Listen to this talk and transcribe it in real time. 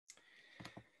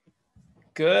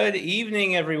Good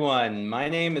evening, everyone. My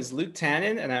name is Luke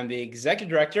Tannen, and I'm the Executive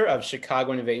Director of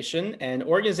Chicago Innovation, an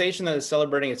organization that is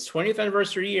celebrating its 20th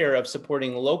anniversary year of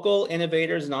supporting local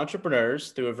innovators and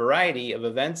entrepreneurs through a variety of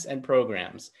events and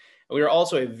programs. And we are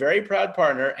also a very proud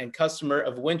partner and customer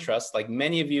of Wintrust, like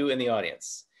many of you in the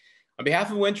audience. On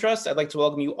behalf of Wintrust, I'd like to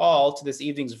welcome you all to this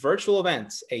evening's virtual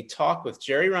event, a talk with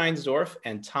Jerry Reinsdorf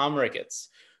and Tom Ricketts,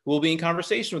 who will be in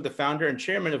conversation with the founder and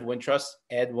chairman of Wintrust,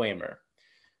 Ed Waymer.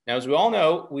 Now, as we all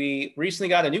know, we recently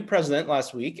got a new president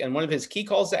last week, and one of his key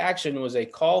calls to action was a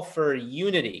call for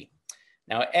unity.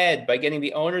 Now, Ed, by getting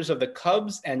the owners of the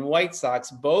Cubs and White Sox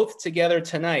both together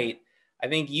tonight, I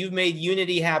think you've made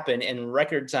unity happen in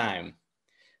record time.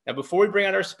 Now, before we bring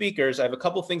out our speakers, I have a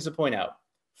couple things to point out.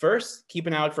 First, keep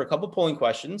an eye out for a couple polling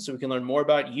questions so we can learn more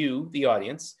about you, the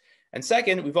audience. And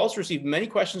second, we've also received many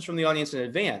questions from the audience in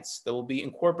advance that we'll be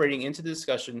incorporating into the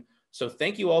discussion. So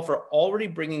thank you all for already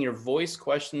bringing your voice,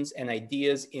 questions, and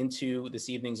ideas into this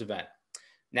evening's event.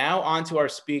 Now on to our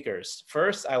speakers.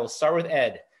 First, I will start with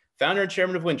Ed, founder and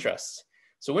chairman of Wintrust.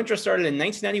 So Wintrust started in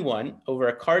 1991 over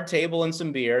a card table and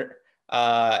some beer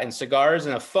and cigars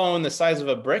and a phone the size of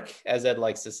a brick, as Ed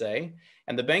likes to say.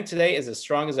 And the bank today is as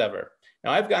strong as ever.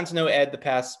 Now, I've gotten to know Ed the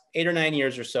past 8 or 9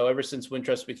 years or so, ever since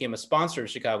Wintrust became a sponsor of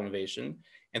Chicago Innovation.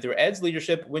 And through Ed's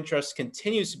leadership, Wintrust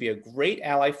continues to be a great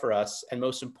ally for us, and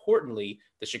most importantly,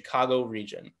 the Chicago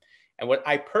region. And what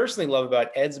I personally love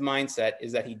about Ed's mindset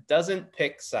is that he doesn't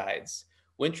pick sides.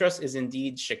 Wintrust is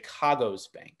indeed Chicago's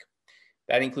bank.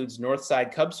 That includes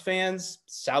Northside Cubs fans,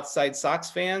 Southside Sox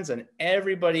fans, and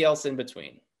everybody else in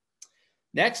between.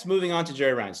 Next, moving on to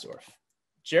Jerry Reinsdorf.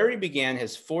 Jerry began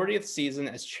his 40th season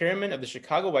as chairman of the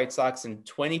Chicago White Sox in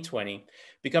 2020,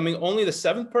 becoming only the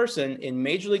 7th person in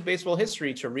Major League Baseball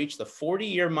history to reach the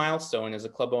 40-year milestone as a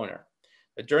club owner.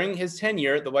 But during his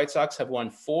tenure, the White Sox have won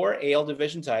 4 AL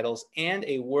division titles and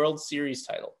a World Series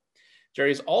title.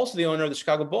 Jerry is also the owner of the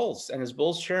Chicago Bulls, and as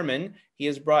Bulls chairman, he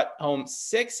has brought home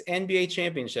 6 NBA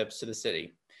championships to the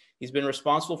city. He's been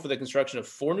responsible for the construction of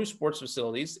 4 new sports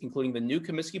facilities, including the new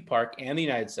Comiskey Park and the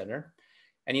United Center.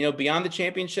 And, you know, beyond the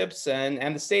championships and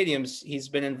the stadiums, he's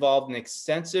been involved in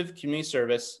extensive community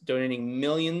service, donating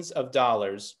millions of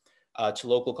dollars to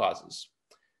local causes.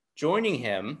 Joining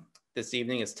him this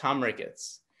evening is Tom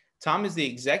Ricketts. Tom is the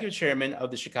executive chairman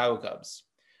of the Chicago Cubs.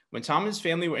 When Tom and his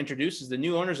family were introduced as the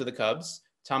new owners of the Cubs,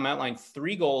 Tom outlined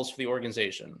 3 goals for the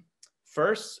organization.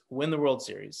 First, win the World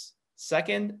Series.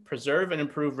 Second, preserve and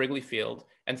improve Wrigley Field.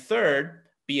 And third,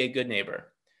 be a good neighbor.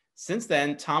 Since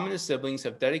then, Tom and his siblings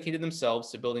have dedicated themselves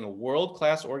to building a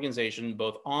world-class organization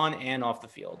both on and off the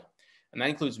field. And that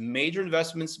includes major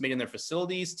investments made in their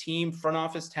facilities, team, front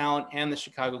office talent, and the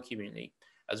Chicago community,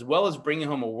 as well as bringing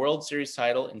home a World Series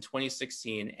title in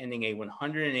 2016, ending a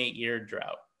 108-year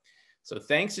drought. So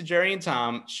thanks to Jerry and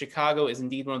Tom, Chicago is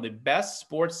indeed one of the best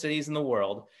sports cities in the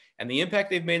world, and the impact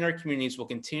they've made in our communities will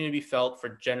continue to be felt for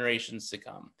generations to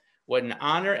come. What an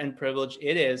honor and privilege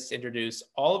it is to introduce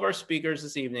all of our speakers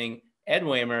this evening, Ed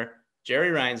Waymer,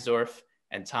 Jerry Reinsdorf,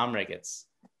 and Tom Ricketts.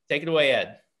 Take it away,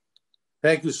 Ed.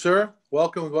 Thank you, sir.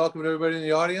 Welcome everybody in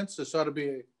the audience. This ought to be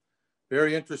a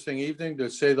very interesting evening, to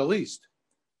say the least.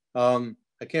 I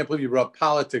can't believe you brought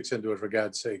politics into it, for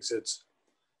God's sakes. It's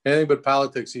anything but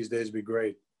politics these days would be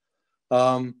great.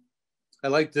 I'd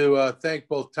like to thank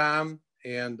both Tom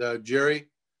and Jerry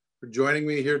for joining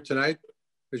me here tonight.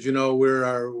 As you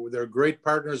know, they're great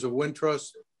partners of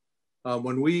Wintrust.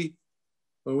 When we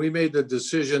made the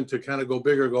decision to kind of go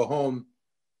big or go home,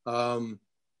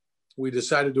 we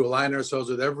decided to align ourselves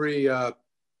with every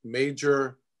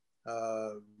major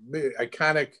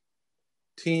iconic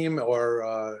team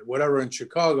or whatever in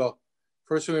Chicago.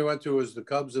 First thing we went to was the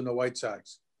Cubs and the White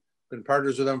Sox. Been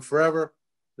partners with them forever.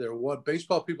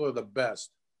 Baseball people are the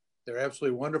best. They're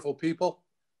absolutely wonderful people.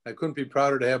 I couldn't be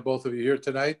prouder to have both of you here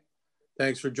tonight.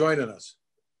 Thanks for joining us.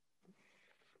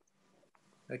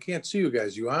 I can't see you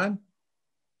guys. You on?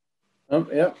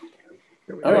 Yep.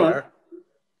 Here we are.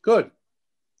 Good.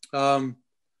 So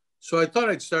I thought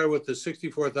I'd start with the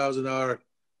 $64,000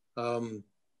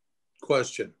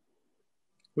 question.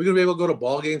 We're going to be able to go to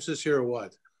ball games this year or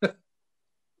what? I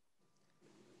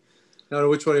don't know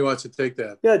which one he wants to take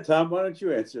that. Yeah, Tom, why don't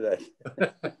you answer that?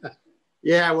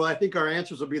 Yeah, well, I think our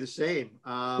answers will be the same.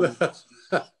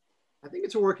 I think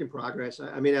it's a work in progress.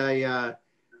 I mean, I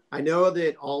know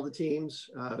that all the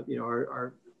teams,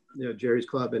 are Jerry's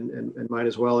club and mine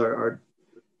as well are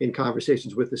in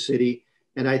conversations with the city,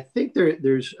 and I think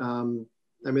there's no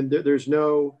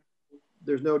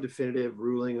definitive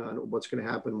ruling on what's going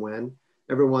to happen when.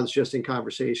 Everyone's just in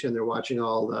conversation. They're watching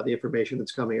all the information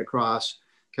that's coming across,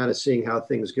 kind of seeing how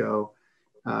things go.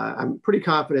 I'm pretty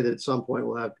confident that at some point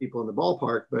we'll have people in the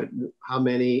ballpark, but how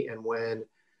many and when,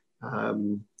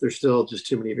 there's still just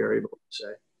too many variables to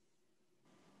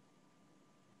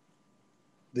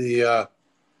say.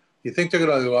 You think they're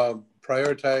going to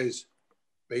prioritize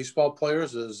baseball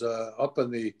players as up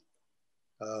in the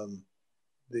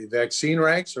vaccine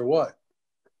ranks or what?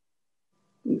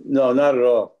 No, not at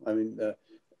all. I mean,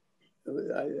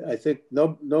 I think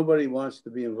nobody wants to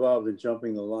be involved in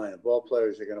jumping the line. Ball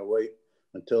players are going to wait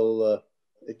until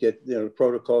the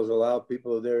protocols allow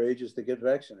people of their ages to get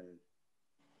vaccinated.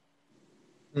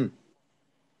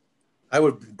 I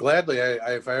would gladly,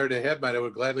 if I already had mine, I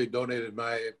would gladly donated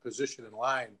my position in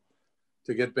line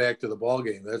to get back to the ball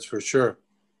game. That's for sure.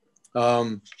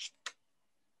 It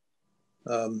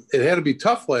had to be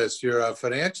tough last year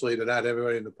financially to not have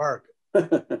everybody in the park.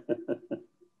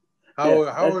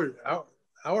 How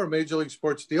are Major League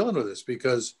Sports dealing with this?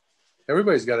 Because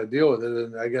everybody's got to deal with it,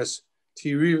 and I guess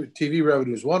TV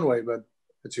revenue is one way, but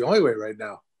it's the only way right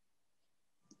now.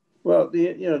 Well,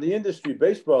 the industry,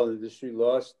 baseball industry,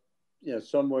 lost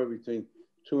somewhere between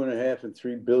 $2.5 and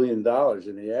 $3 billion in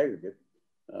the aggregate.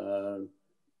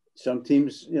 Some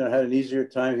teams had an easier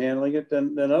time handling it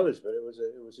than others, but it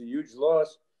was a huge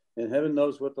loss, and heaven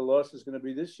knows what the loss is going to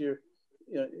be this year.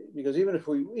 Because even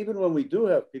when we do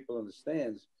have people in the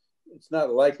stands, it's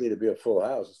not likely to be a full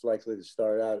house. It's likely to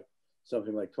start out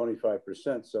something like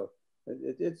 25%. So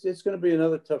it's going to be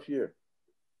another tough year.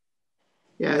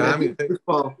 Yeah,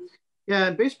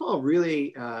 baseball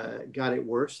really got it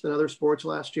worse than other sports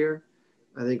last year.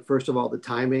 I think, first of all, the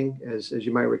timing, as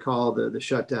you might recall, the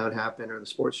shutdown happened, or the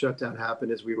sports shutdown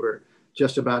happened as we were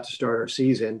just about to start our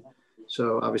season.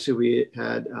 So obviously we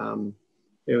had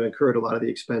incurred a lot of the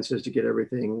expenses to get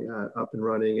everything up and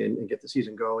running and get the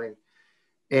season going.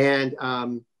 And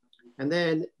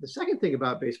then the second thing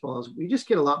about baseball is we just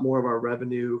get a lot more of our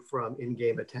revenue from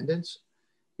in-game attendance.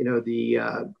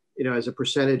 As a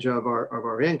percentage of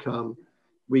our income,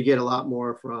 we get a lot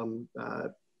more from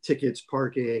tickets,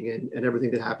 parking, and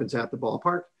everything that happens at the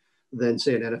ballpark than,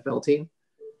 say, an NFL team.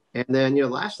 And then,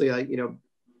 lastly, like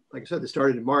I said, this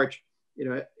started in March.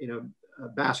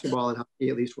 Basketball and hockey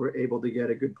at least were able to get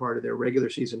a good part of their regular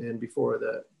season in before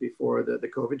the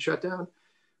COVID shutdown,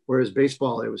 whereas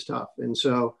baseball, it was tough. And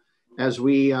so as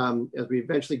we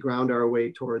eventually ground our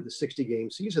way toward the 60-game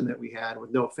season that we had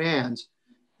with no fans,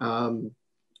 it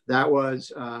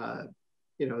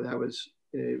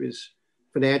was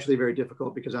financially very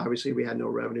difficult because obviously we had no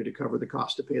revenue to cover the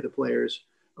cost to pay the players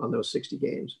on those 60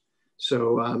 games.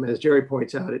 So as Jerry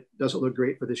points out, it doesn't look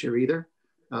great for this year either.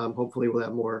 Hopefully we'll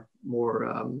have more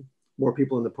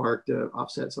people in the park to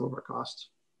offset some of our costs.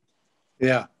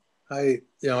 Yeah, I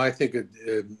think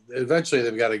eventually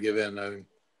they've got to give in. I mean,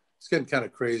 it's getting kind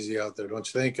of crazy out there, don't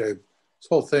you think? This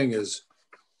whole thing is,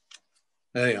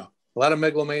 anyhow, a lot of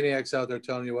megalomaniacs out there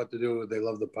telling you what to do. They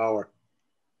love the power.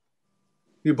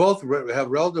 You both have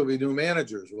relatively new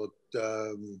managers. Well,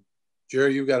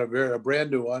 Jerry, you've got a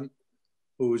brand new one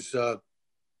who's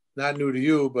not new to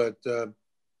you, but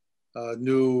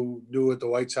new at the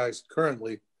White Sox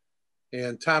currently.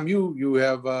 And Tom,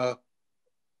 you've got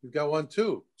one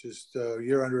too, just a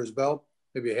year under his belt,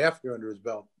 maybe a half year under his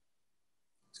belt.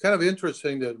 It's kind of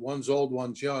interesting that one's old,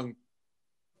 one's young,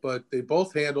 but they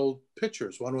both handled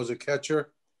pitchers. One was a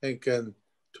catcher, I think, and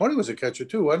Tony was a catcher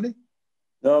too, wasn't he?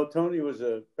 No, Tony was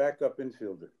a backup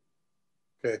infielder.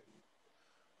 Okay.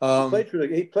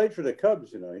 He played for the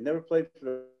Cubs. He never played for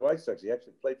the White Sox. He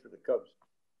actually played for the Cubs.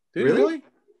 Did he really?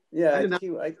 Yeah,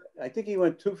 I think he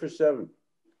went 2 for 7.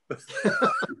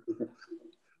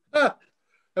 That'd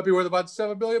be worth about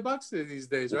 $7 billion these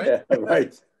days, right? Yeah,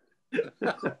 right.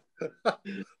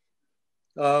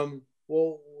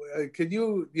 Well, can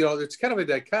you? It's kind of a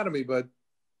dichotomy, but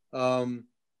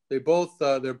they're both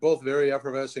very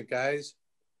effervescent guys.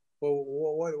 Well,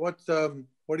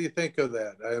 what do you think of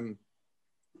that? I'm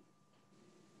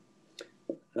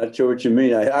not sure what you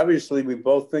mean. Obviously, we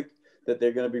both think that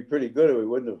they're going to be pretty good, or we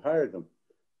wouldn't have hired them.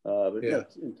 But yeah.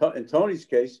 In Tony's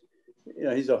case,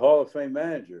 he's a Hall of Fame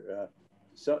manager.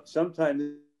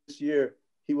 Sometime this year,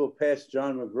 he will pass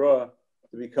John McGraw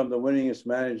to become the winningest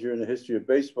manager in the history of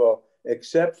baseball,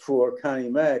 except for Connie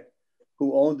Mack,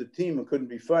 who owned the team and couldn't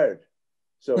be fired.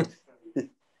 So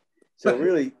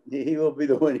really, he will be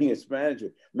the winningest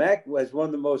manager. Mack has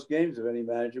won the most games of any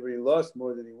manager, but he lost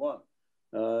more than he won.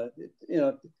 There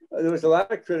was a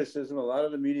lot of criticism. A lot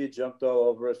of the media jumped all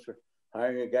over us for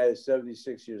hiring a guy that's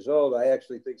 76 years old. I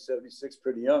actually think 76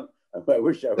 pretty young. I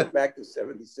wish I went back to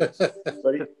 76.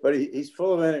 but he's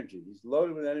full of energy. He's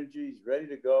loaded with energy. He's ready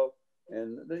to go.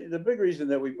 And the big reason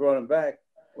that we brought him back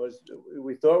was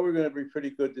we thought we were going to be pretty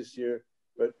good this year,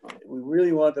 but we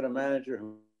really wanted a manager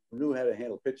who knew how to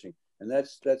handle pitching. And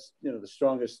that's the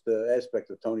strongest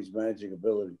aspect of Tony's managing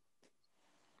ability.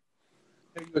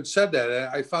 You had said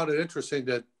that. I found it interesting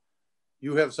that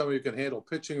you have somebody who can handle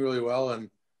pitching really well. And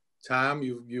Tom,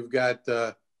 you've got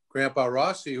Grandpa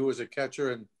Rossi, who was a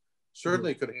catcher and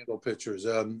certainly could handle pitchers.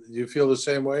 Do you feel the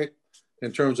same way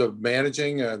in terms of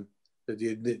managing?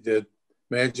 The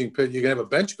managing pitch, you can have a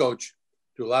bench coach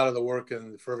do a lot of the work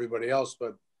and for everybody else,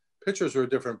 but pitchers are a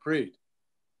different breed.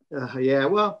 Yeah,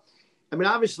 well, I mean,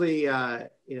 obviously,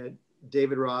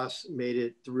 David Ross made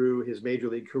it through his major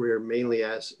league career mainly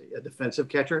as a defensive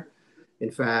catcher. In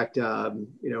fact,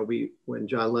 when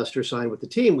John Lester signed with the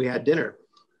team, we had dinner.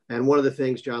 And one of the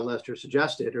things John Lester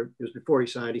suggested, or it was before he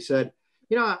signed, he said,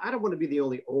 I don't want to be the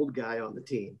only old guy on the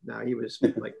team. Now, he was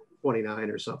like 29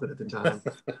 or something at the time.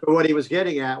 But what he was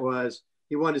getting at was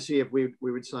he wanted to see if we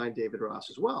would sign David Ross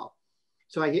as well.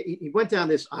 So he went down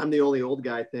this I'm the only old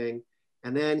guy thing.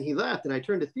 And then he left, and I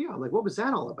turned to Theo. I'm like, what was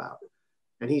that all about?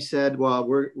 And he said, well,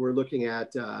 we're looking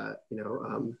at,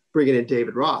 bringing in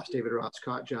David Ross. David Ross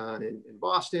caught John in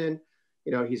Boston.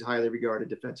 He's a highly regarded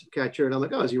defensive catcher. And I'm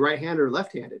like, oh, is he right-handed or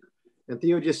left-handed? And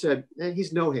Theo just said,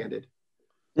 he's no-handed.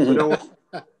 So don't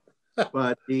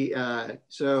but we're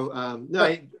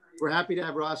happy to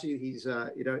have Rossi. He's,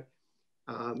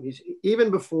 he's even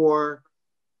before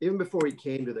he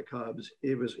came to the Cubs,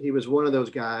 he was one of those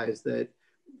guys that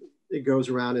it goes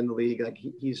around in the league like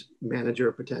he's manager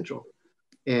of potential,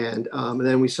 and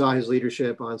then we saw his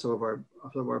leadership on some of our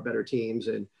better teams,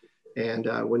 and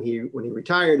when he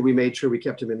retired, we made sure we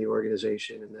kept him in the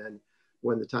organization, and then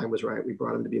when the time was right, we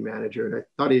brought him to be manager, and I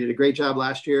thought he did a great job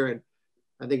last year, and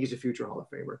I think he's a future Hall of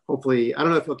Famer. Hopefully, I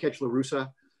don't know if he'll catch La Russa,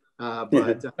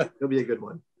 but he'll be a good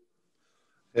one.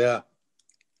 Yeah.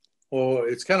 Well,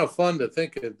 it's kind of fun to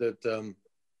think that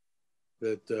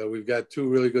we've got two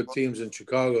really good teams in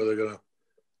Chicago.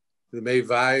 They may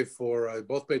vie for,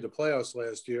 both made the playoffs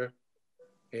last year,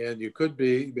 and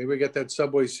maybe we get that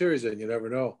Subway Series in, you never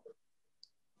know.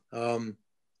 The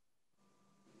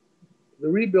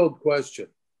rebuild question,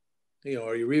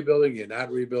 are you rebuilding? You're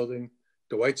not rebuilding.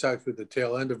 The White Sox with the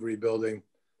tail end of rebuilding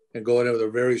and going in with a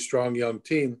very strong young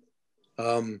team.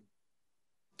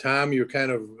 Tom, you're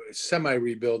kind of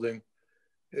semi-rebuilding.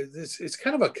 It's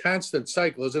kind of a constant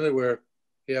cycle, isn't it, where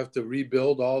you have to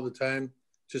rebuild all the time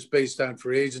just based on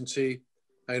free agency.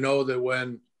 I know that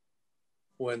when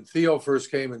Theo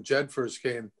first came and Jed first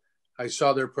came, I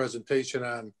saw their presentation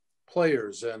on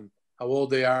players and how old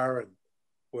they are and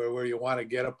where you want to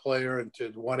get a player and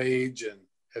to what age and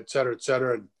et cetera, et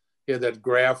cetera. And he had that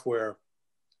graph where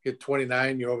you hit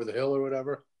 29, you're over the hill or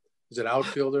whatever. He's an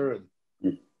outfielder. And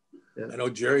I know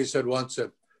Jerry said once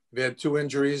that if he had 2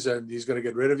 injuries and he's going to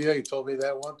get rid of you. He told me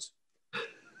that once.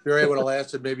 Jerry would have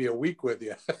lasted maybe a week with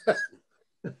you.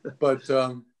 But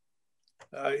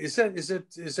is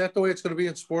that the way it's going to be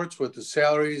in sports with the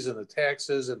salaries and the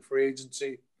taxes and free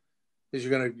agency? Is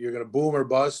you're gonna boom or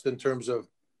bust in terms of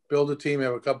build a team,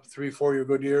 have a couple 3-4 year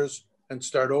good years, and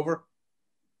start over?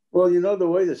 Well, the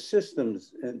way the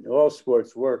systems in all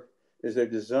sports work is they're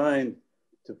designed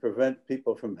to prevent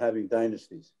people from having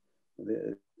dynasties.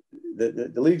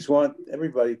 The leagues want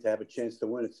everybody to have a chance to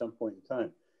win at some point in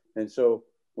time, and so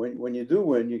when you do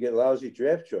win, you get lousy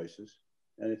draft choices,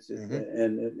 and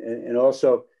and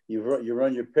also you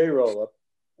run your payroll up,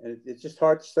 and it's just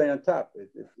hard to stay on top.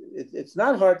 It's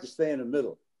not hard to stay in the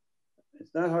middle.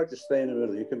 It's not hard to stay in the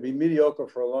middle. You can be mediocre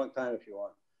for a long time if you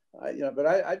want. But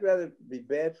I'd rather be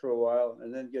bad for a while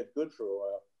and then get good for a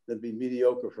while than be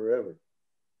mediocre forever.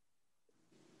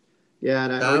 Yeah,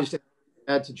 and I would just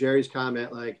add to Jerry's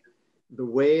comment, like the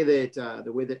way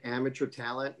that amateur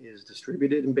talent is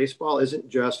distributed in baseball isn't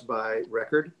just by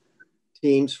record.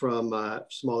 Teams from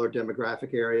smaller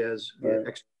demographic areas get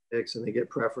extra picks and they get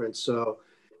preference. So,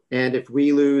 and if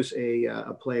we lose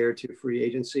a player to free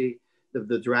agency,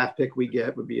 the draft pick we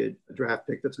get would be a draft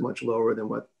pick that's much lower than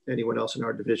what anyone else in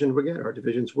our division would get, our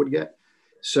divisions would get.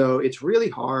 So it's really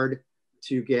hard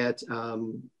to get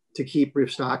to keep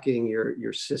restocking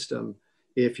your system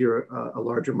if you're a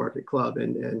larger market club,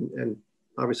 and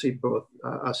obviously both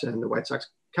us and the White Sox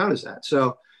count as that.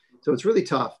 So it's really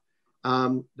tough.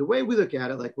 The way we look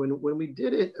at it, like when we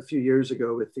did it a few years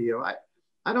ago with Theo,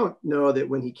 I don't know that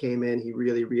when he came in, he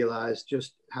really realized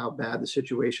just how bad the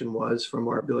situation was from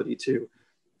our ability to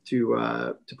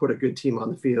put a good team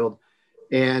on the field.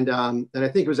 And I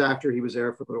think it was after he was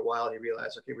there for a little while, he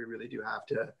realized, okay, we really do have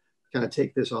to kind of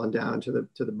take this on down to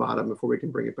the bottom before we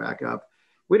can bring it back up.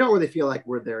 We don't really feel like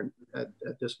we're there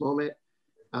at this moment.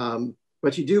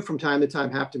 But you do from time to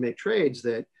time have to make trades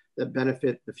that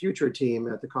benefit the future team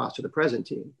at the cost of the present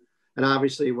team. And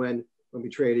obviously when when we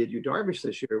traded Yu Darvish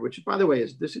this year, which by the way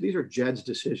these are Jed's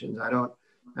decisions. I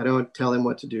don't tell him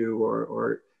what to do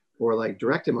or like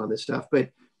direct him on this stuff,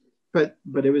 but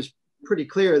it was pretty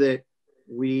clear that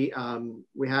we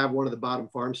have one of the bottom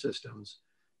farm systems,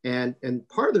 and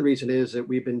part of the reason is that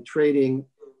we've been trading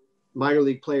minor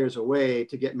league players away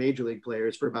to get major league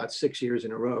players for about 6 years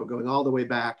in a row, going all the way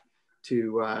back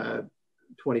to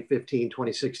 2015,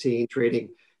 2016, trading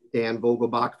Dan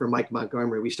Vogelbach for Mike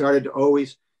Montgomery. We started to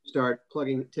always start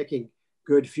ticking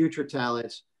good future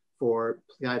talents for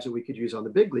guys that we could use on the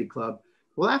big league club.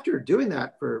 Well, after doing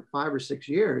that for 5 or 6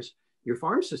 years, your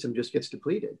farm system just gets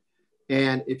depleted.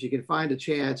 And if you can find a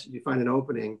chance, you find an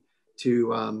opening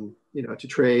to, to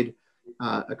trade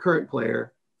a current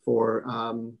player for,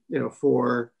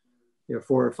 4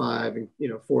 or 5, and,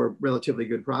 4 relatively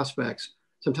good prospects,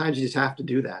 sometimes you just have to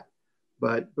do that.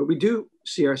 But we do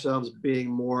see ourselves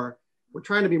being we're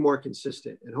trying to be more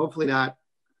consistent, and hopefully not,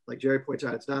 like Jerry points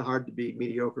out, it's not hard to be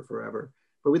mediocre forever,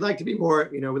 but we'd like to be more,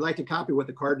 we'd like to copy what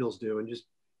the Cardinals do, and just,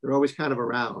 they're always kind of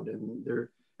around, and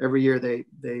every year they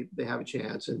have a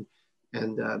chance. And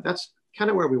that's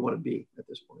kind of where we want to be at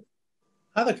this point.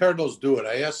 How the Cardinals do it?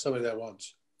 I asked somebody that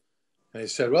once, and he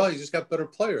said, well, you just got better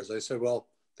players. I said, well,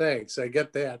 thanks. I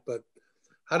get that. But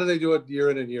how do they do it year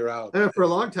in and year out? For a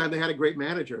long time, they had a great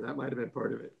manager. That might have been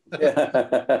part of it.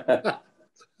 Yeah.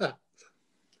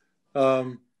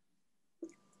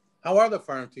 How are the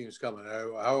farm teams coming?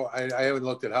 I haven't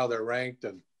looked at how they're ranked,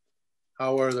 and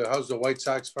how's the White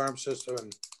Sox farm system,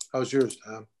 and how's yours,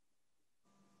 Tom?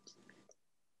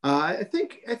 I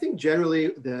think generally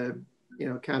the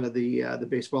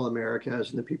Baseball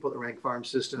Americas and the people that rank farm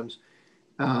systems,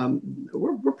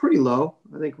 we're pretty low.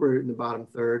 I think we're in the bottom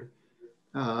third.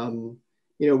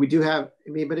 We do have,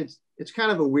 but it's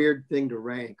kind of a weird thing to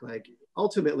rank. Like,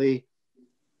 ultimately,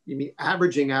 you mean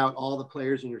averaging out all the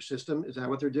players in your system? Is that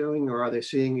what they're doing, or are they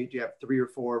seeing you have 3 or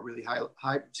 4 really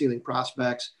high ceiling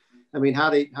prospects? How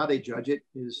they judge it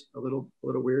is a little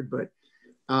weird, but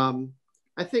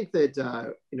I think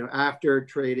that after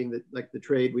trading the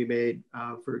trade we made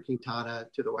for Quintana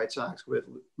to the White Sox, with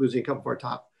losing a couple of our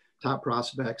top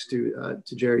prospects to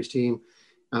Jerry's team,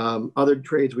 other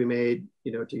trades we made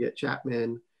to get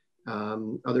Chapman,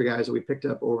 other guys that we picked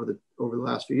up over the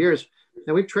last few years,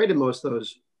 and we've traded most of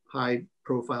those high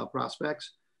profile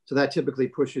prospects, so that typically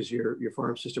pushes your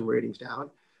farm system ratings down.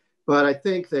 But I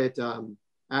think that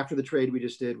after the trade we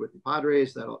just did with the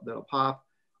Padres, that'll pop.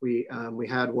 We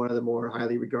had one of the more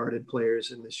highly regarded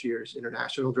players in this year's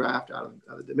international draft out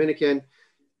of the Dominican.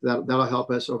 That'll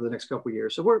help us over the next couple of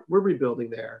years. So we're rebuilding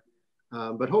there,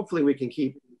 but hopefully we can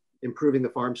keep improving the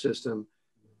farm system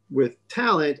with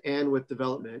talent and with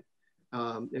development,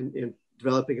 and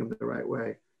developing them the right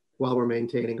way, while we're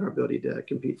maintaining our ability to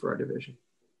compete for our division.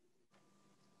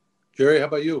 Jerry, how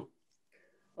about you?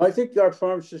 I think our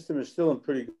farm system is still in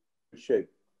pretty good shape.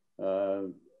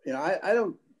 I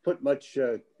don't put much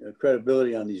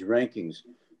credibility on these rankings.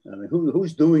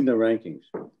 Who's doing the rankings?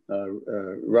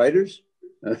 Writers?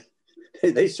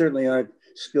 They certainly aren't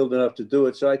skilled enough to do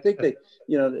it. So I think they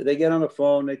get on the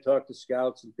phone, they talk to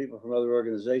scouts and people from other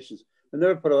organizations, and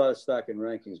never put a lot of stock in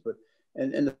rankings. But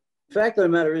and the fact of the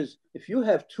matter is, if you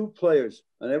have 2 players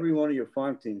on every one of your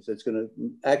farm teams that's going to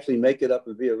actually make it up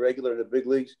and be a regular in the big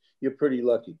leagues, you're pretty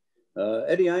lucky.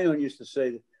 Eddie Einhorn used to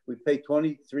say that we pay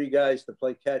 23 guys to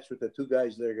play catch with the 2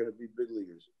 guys that are going to be big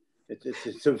leaguers.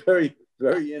 It's a very,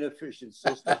 very inefficient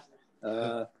system.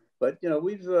 But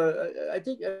I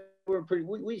think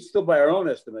we still, by our own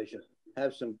estimation,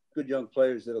 have some good young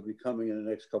players that'll be coming in the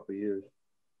next couple of years.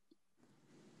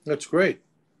 That's great.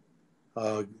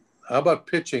 How about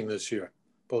pitching this year,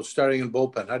 both starting and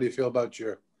bullpen? How do you feel about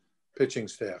your pitching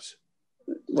staffs?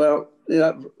 Well,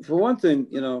 for one thing,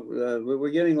 we're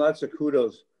getting lots of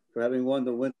kudos for having won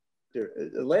the winter.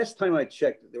 The last time I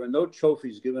checked, there were no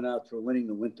trophies given out for winning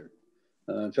the winter.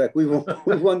 In fact, we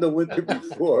won the winter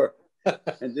before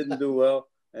and didn't do well.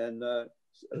 And a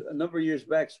number of years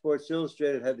back, Sports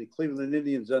Illustrated had the Cleveland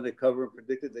Indians undercover and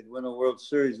predicted they'd win a World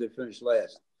Series. They finished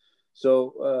last.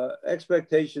 So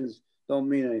expectations don't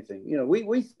mean anything.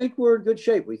 We think we're in good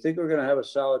shape. We think we're going to have a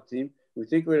solid team. We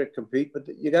think we're going to compete, but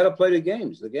you got to play the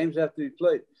games. The games have to be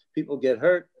played. People get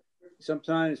hurt.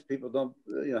 Sometimes people don't,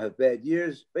 have bad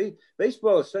years.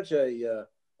 Baseball is such a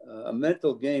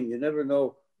mental game. You never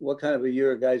know what kind of a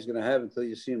year a guy's going to have until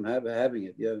you see him having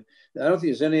it. I don't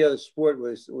think there's any other sport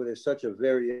where there's such a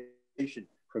variation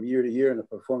from year to year in the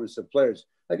performance of players.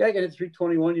 A guy can hit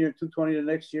 321 year, 220 the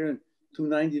next year, and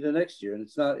 290 the next year, and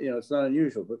it's not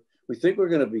unusual. But we think we're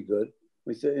going to be good.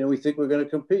 We think we're going to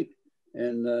compete,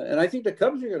 and I think the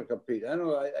Cubs are going to compete. I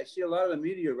know I see a lot of the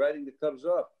media writing the Cubs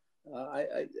off.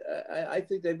 I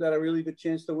think they've got a really good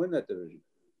chance to win that division.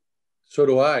 So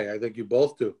do I. I think you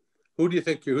both do. Who do you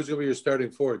think who's going to be your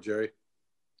starting four, Jerry?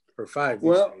 For five?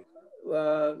 Well,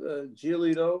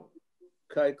 Giolito,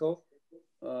 Keuchel,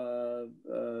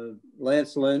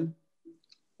 Lance Lynn,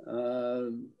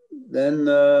 then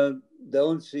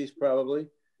Dylan Cease probably,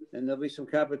 and there'll be some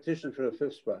competition for the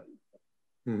fifth spot.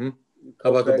 Mm-hmm. How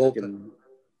about the bullpen?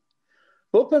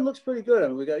 Bullpen looks pretty good. I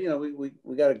mean,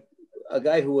 we got a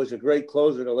guy who was a great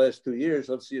closer the last 2 years.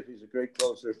 Let's see if he's a great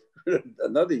closer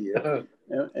another year.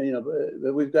 And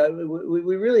but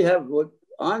we really have what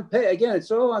on pay again.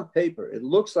 It's all on paper. It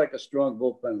looks like a strong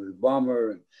bullpen with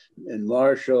Bomber and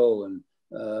Marshall and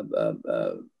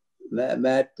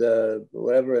Matt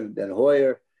whatever and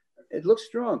Hoyer. It looks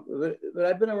strong. But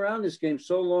I've been around this game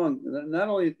so long, not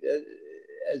only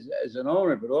as an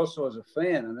owner but also as a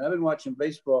fan. I mean, I've been watching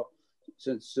baseball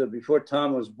since before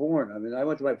Tom was born. I mean, I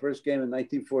went to my first game in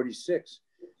 1946.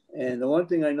 And the one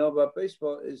thing I know about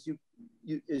baseball is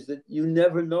is that you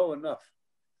never know enough.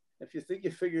 If you think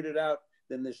you figured it out,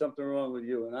 then there's something wrong with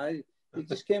you. And you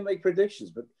just can't make predictions.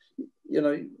 But,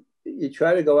 you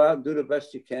try to go out and do the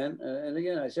best you can. And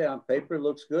again, I say on paper, it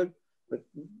looks good. But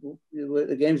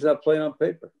the game's not playing on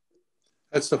paper.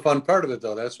 That's the fun part of it,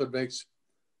 though. That's what makes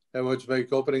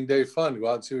opening day fun. Go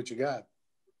out and see what you got.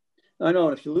 I know.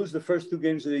 And if you lose the first two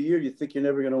games of the year, you think you're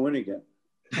never going to win again.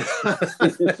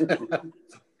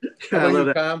 How about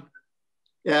you, Tom?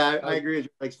 Yeah, I agree.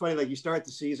 It's funny. Like you start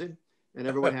the season, and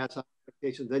everyone has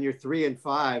expectations. Then you're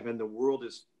 3-5, and the world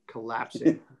is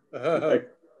collapsing. No,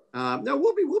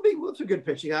 we'll have some good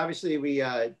pitching. Obviously, we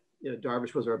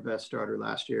Darvish was our best starter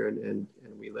last year, and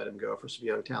we let him go for some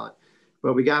young talent.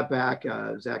 But we got back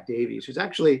Zach Davies, who's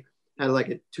actually had like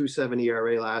a 2.70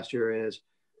 ERA last year, and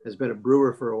has been a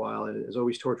Brewer for a while, and has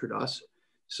always tortured us.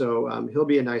 So he'll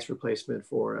be a nice replacement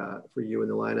for you in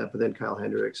the lineup. And then Kyle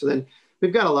Hendricks. So then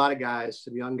we've got a lot of guys,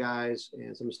 some young guys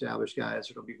and some established guys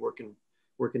that'll be working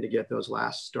to get those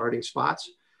last starting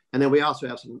spots. And then we also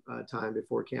have some time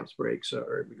before camps break,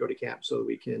 or we go to camp, so that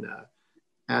we can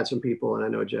add some people. And I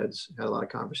know Jed's had a lot of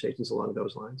conversations along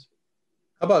those lines.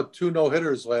 How about 2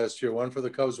 no-hitters last year? One for the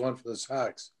Cubs, one for the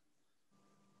Sox.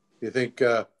 You think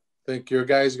your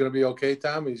guy's going to be okay,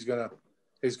 Tom? He's got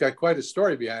quite a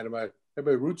story behind him.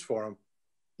 Everybody roots for him.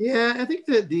 Yeah, I think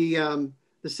that the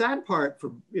sad part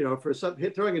for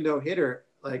throwing a no-hitter,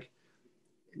 like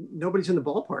nobody's in the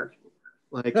ballpark.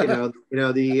 Like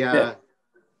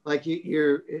like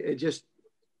you're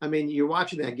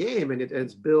watching that game and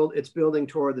it's building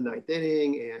toward the ninth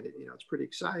inning, and it's pretty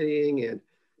exciting,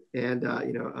 and I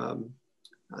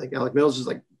think Alec Mills is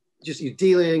like just he's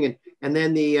dealing, and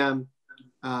then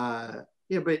but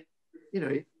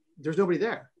there's nobody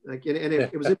there. Like and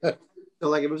it was so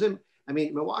like it was in. I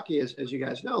mean, Milwaukee, as you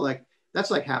guys know, like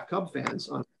that's like half Cub fans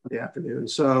on the afternoon.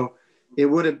 So it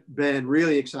would have been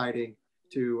really exciting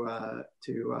to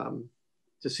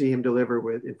see him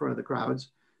deliver in front of the crowds.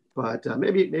 But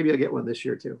maybe I'll get one this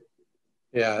year too.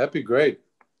 Yeah, that'd be great.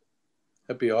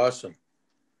 That'd be awesome.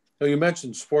 Now, you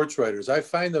mentioned sports writers. I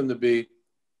find them to be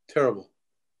terrible.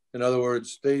 In other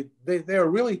words, they are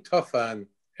really tough on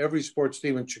every sports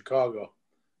team in Chicago.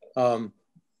 I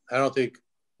don't think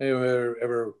anyone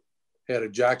ever had a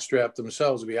jockstrap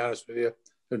themselves, to be honest with you,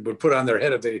 and would put on their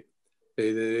head if they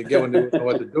get one, they don't know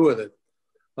what to do with it.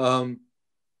 Do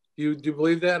you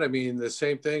believe that? I mean, the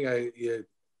same thing.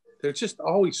 They're just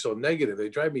always so negative. They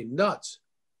drive me nuts.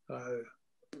 I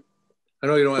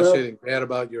know you don't want to say anything bad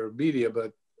about your media,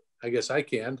 but I guess I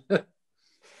can.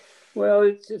 Well,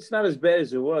 it's not as bad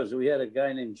as it was. We had a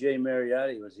guy named Jay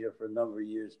Mariotti who was here for a number of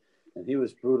years, and he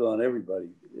was brutal on everybody,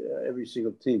 every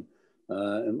single team.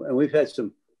 And we've had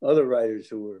some other writers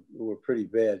who were pretty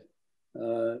bad.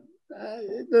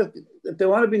 If they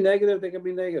want to be negative, they can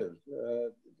be negative.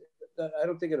 I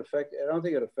don't think it affects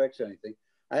anything.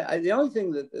 The only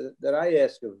thing that I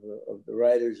ask of the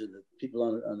writers and the people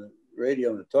on the radio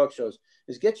and the talk shows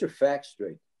is get your facts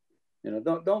straight.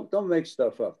 Don't make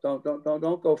stuff up. Don't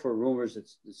go for rumors that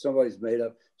somebody's made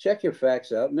up. Check your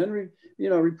facts out, and then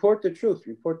report the truth.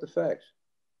 Report the facts.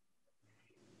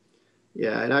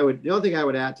 Yeah, and the only thing I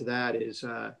would add to that is,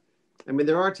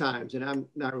 there are times, and I'm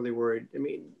not really worried.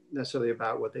 Necessarily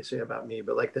about what they say about me,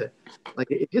 but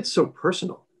it gets so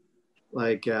personal.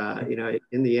 In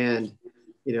the end,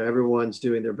 everyone's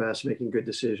doing their best, making good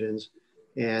decisions,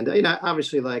 and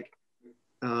obviously, the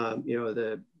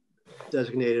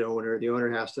designated owner, the owner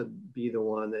has to be the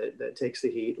one that takes the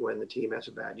heat when the team has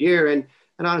a bad year, and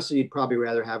honestly, you'd probably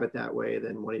rather have it that way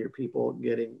than one of your people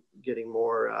getting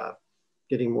more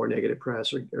negative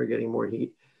press or getting more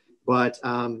heat. But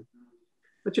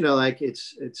but you know, like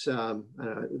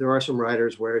there are some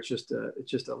writers where it's just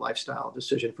a lifestyle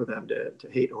decision for them to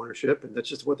hate ownership, and that's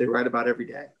just what they write about every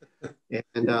day.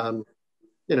 And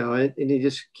you know, and you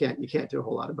just can't do a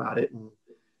whole lot about it. And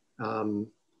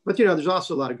but you know, there's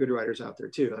also a lot of good writers out there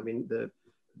too. I mean, there's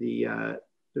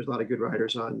a lot of good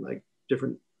writers on like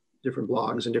different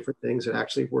blogs and different things that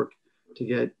actually work to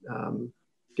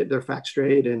get their facts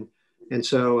straight, and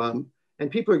so and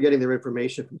people are getting their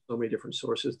information from so many different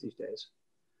sources these days.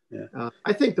 Yeah.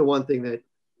 I think the one thing that,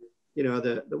 you know,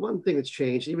 the one thing that's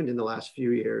changed even in the last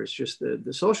few years, just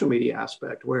the social media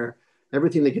aspect, where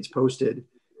everything that gets posted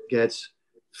gets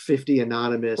 50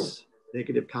 anonymous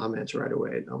negative comments right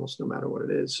away, almost no matter what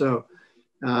it is. So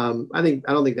I don't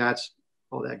think that's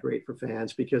all that great for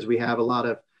fans, because we have a lot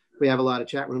of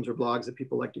chat rooms or blogs that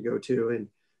people like to go to,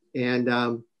 and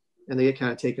they get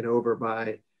kind of taken over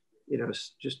by, you know,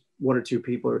 just one or two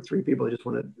people or three people that just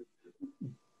want to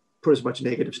put as much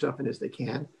negative stuff in as they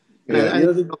can. And yeah, I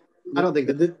don't think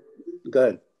that. Go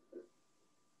ahead.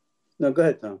 No, go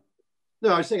ahead, Tom.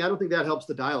 No, I was saying I don't think that helps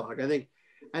the dialogue. I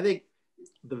think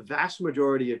the vast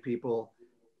majority of people,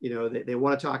 you know, they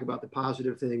want to talk about the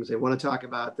positive things. They want to talk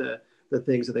about the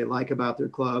things that they like about their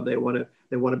club. They want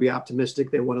to be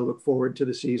optimistic. They want to look forward to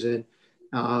the season.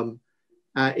 You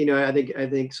know, I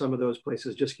think some of those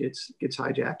places just gets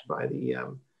hijacked by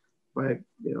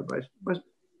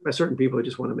by certain people who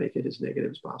just want to make it as negative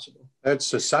as possible. That's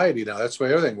society now. That's the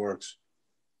way everything works.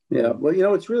 Yeah, well, you know,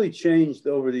 what's really changed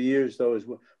over the years, though, is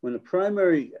when the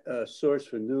primary source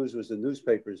for news was the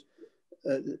newspapers.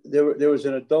 There was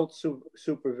an adult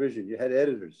supervision. You had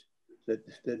editors that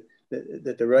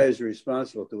the writers are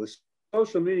responsible to. With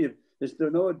social media, there's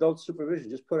no adult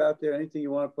supervision. Just put out there anything you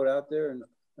want to put out there, and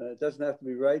it doesn't have to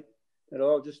be right at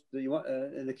all. Just you want,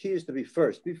 and the key is to be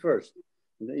first. Be first.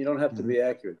 You don't have to be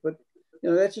accurate, but you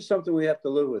know, that's just something we have to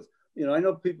live with. You know, I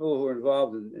know people who are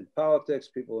involved in politics,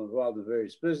 people involved in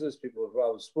various business, people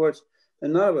involved in sports,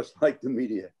 and none of us like the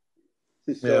media.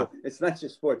 So it's not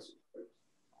just sports.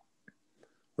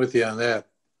 With you on that.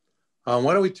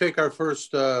 Why don't we take our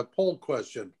first poll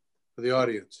question for the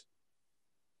audience?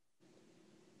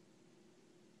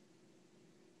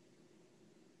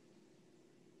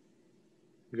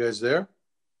 You guys there?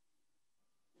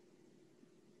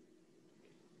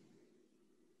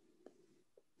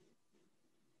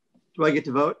 Do I get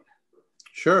to vote?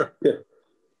 Sure. Yeah.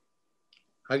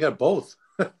 I got both.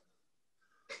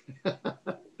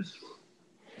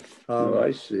 Oh,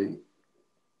 I see.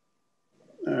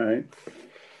 All right.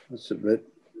 Let's submit.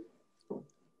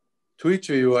 To each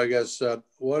of you, I guess,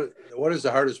 what is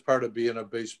the hardest part of being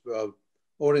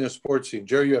owning a sports team?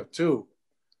 Jerry, you have two.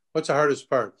 What's the hardest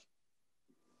part?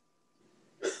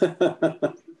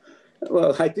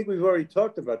 Well, I think we've already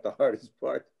talked about the hardest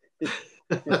part.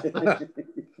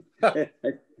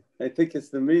 I think it's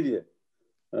the media.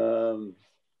 No,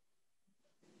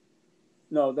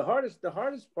 the hardest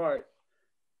part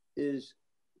is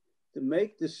to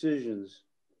make decisions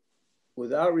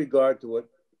without regard to what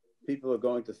people are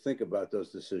going to think about those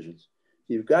decisions.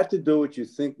 You've got to do what you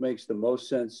think makes the most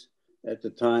sense at the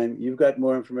time. You've got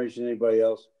more information than anybody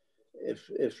else.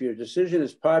 If your decision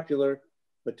is popular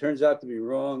but turns out to be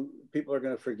wrong, people are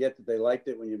going to forget that they liked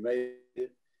it when you made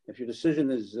it. If your decision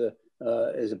is a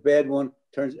bad one,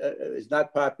 is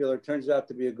not popular, turns out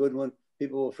to be a good one,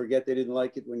 people will forget they didn't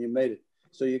like it when you made it.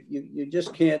 So you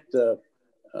just can't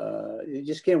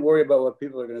worry about what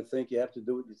people are going to think. You have to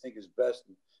do what you think is best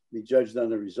and be judged on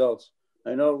the results.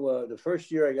 I know the first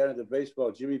year I got into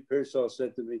baseball, Jimmy Pearsall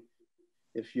said to me,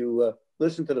 if you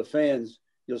listen to the fans,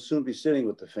 you'll soon be sitting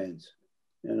with the fans.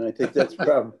 And I think that's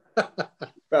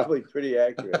probably pretty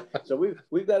accurate. So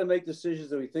we've got to make decisions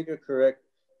that we think are correct,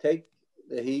 take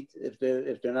the heat if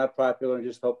they're not popular, and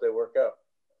just hope they work out.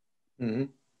 Mm-hmm.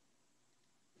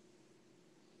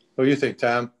 What do you think,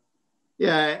 Tom?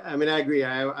 Yeah, I mean, I agree.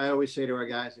 I always say to our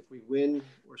guys, if we win,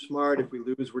 we're smart. If we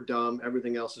lose, we're dumb.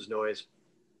 Everything else is noise.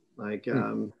 Like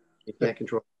you can't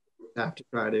control. You have to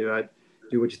try to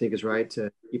do what you think is right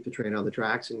to keep the train on the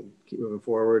tracks and keep moving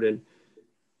forward. And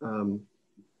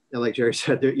like Jerry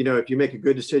said, you know, if you make a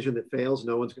good decision that fails,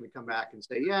 no one's going to come back and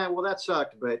say, yeah, well, that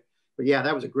sucked, but yeah,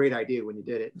 that was a great idea when you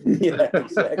did it. Yeah,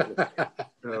 exactly.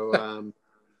 So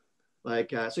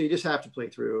so you just have to play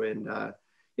through, and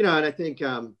you know, and I think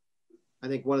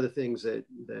one of the things that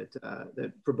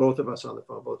for both of us on the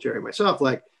phone, both Jerry and myself,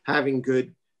 like having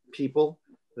good people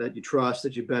that you trust,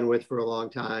 that you've been with for a long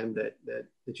time, that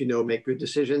you know make good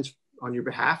decisions on your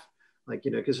behalf. Like,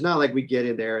 you know, because it's not like we get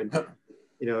in there and,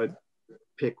 you know,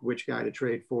 pick which guy to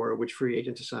trade for, or which free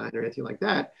agent to sign, or anything like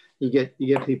that. You get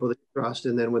people that you trust,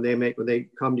 and then when they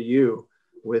come to you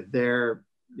with their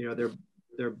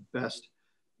their best,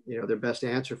 their best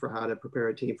answer for how to prepare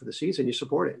a team for the season. You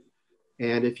support it.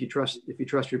 And if you trust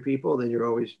your people, then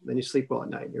you sleep well at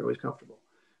night and you're always comfortable.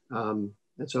 And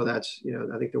so that's,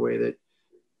 I think the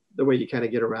way you kind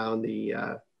of get around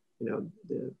the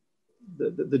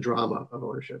drama of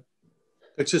ownership.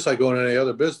 It's just like going in any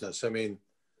other business. I mean,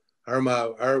 our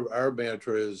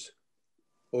mantra is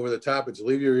over the top. It's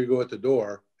leave your ego at the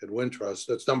door at Wintrust.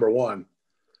 That's number one.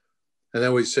 And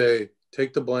then we say,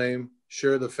 take the blame,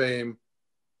 share the fame,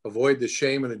 avoid the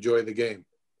shame, and enjoy the game.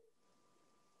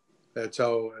 That's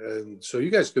how, and so you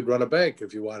guys could run a bank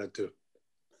if you wanted to.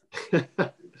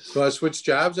 So I switch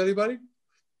jobs, anybody?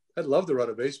 I'd love to run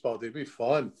a baseball team. It'd be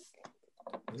fun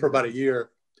for about a year.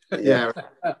 Yeah.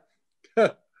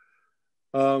 What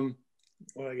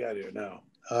I got here now?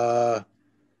 How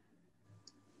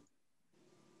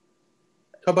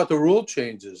about the rule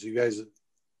changes? You guys,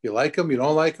 you like them? You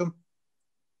don't like them?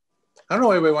 I don't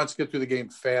know. Anybody wants to get through the game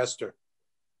faster.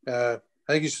 I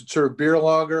think you should serve beer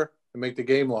longer and make the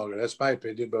game longer. That's my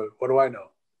opinion, but what do I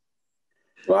know?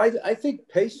 Well, I think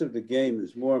pace of the game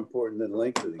is more important than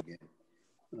length of the game.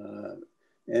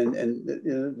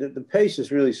 The pace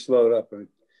has really slowed up. I mean,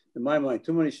 in my mind,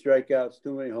 too many strikeouts,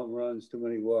 too many home runs, too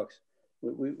many walks.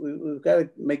 We've got to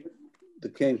make the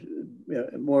game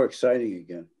more exciting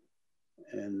again.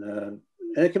 And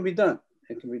it can be done.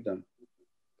 It can be done.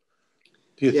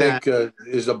 Do you think,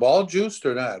 is the ball juiced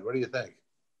or not? What do you think?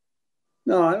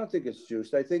 No, I don't think it's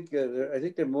juiced. I think there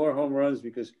are more home runs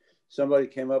because somebody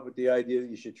came up with the idea that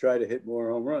you should try to hit more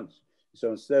home runs.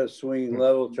 So instead of swinging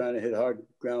level, trying to hit hard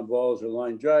ground balls or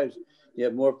line drives, you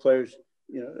have more players,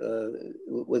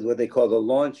 with what they call the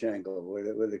launch angle, where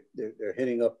they're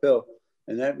hitting uphill.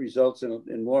 And that results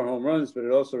in more home runs, but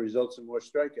it also results in more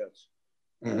strikeouts.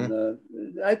 Mm-hmm.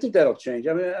 And I think that'll change.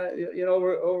 I mean,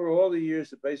 over all the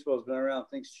years that baseball's been around,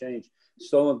 things change.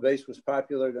 Stolen base was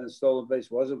popular, then stolen base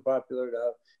wasn't popular.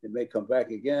 Now it may come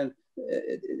back again.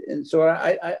 And so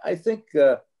I think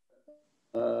that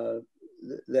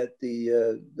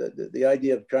the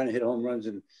idea of trying to hit home runs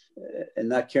and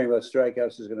not caring about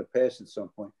strikeouts is going to pass at some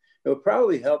point. It would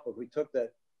probably help if we took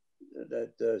that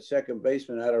second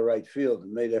baseman out of right field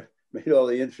and made all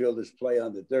the infielders play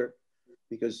on the dirt,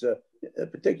 because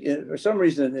for some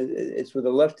reason it's with the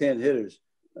left-hand hitters.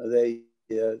 They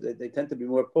tend to be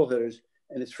more pull hitters,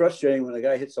 and it's frustrating when a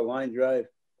guy hits a line drive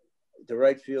to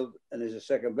right field and there's a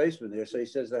second baseman there. So he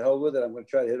says, "The hell with it! I'm going to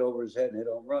try to hit over his head and hit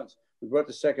home runs." We brought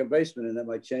the second baseman, and that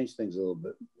might change things a little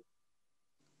bit.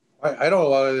 I don't know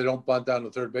why they don't bunt down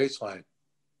the third baseline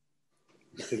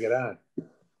to get on.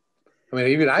 I mean,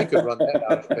 even I could run that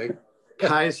out big.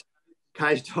 Guys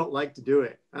don't like to do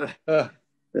it.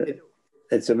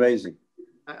 It's amazing.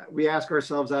 We ask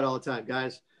ourselves that all the time.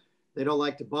 Guys, they don't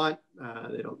like to bunt.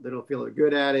 They don't feel they're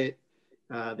good at it.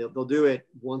 They'll do it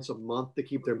once a month to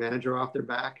keep their manager off their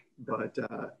back. But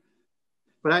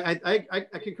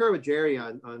I concur with Jerry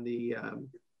on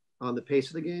the pace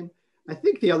of the game. I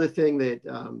think the other thing that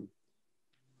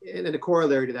and a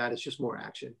corollary to that is just more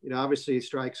action. Obviously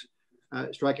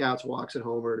strikeouts, walks, and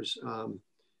homers.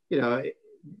 They're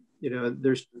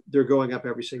going up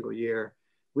every single year.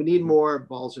 We need more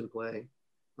balls in play.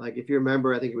 Like if you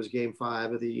remember, I think it was Game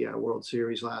 5 of the World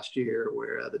Series last year,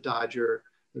 where the Dodger,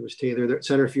 it was Taylor, the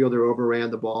center fielder,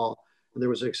 overran the ball, and there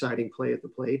was an exciting play at the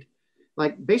plate.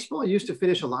 Like baseball used to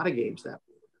finish a lot of games that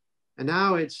way, and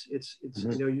now it's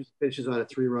usually finishes on a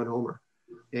 3-run homer,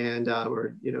 and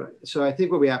so I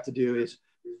think what we have to do is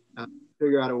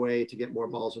figure out a way to get more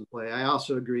balls in play. I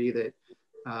also agree that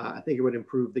I think it would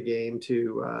improve the game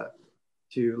to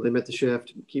limit the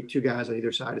shift, keep 2 guys on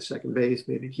either side of second base,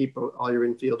 maybe keep all your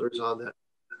infielders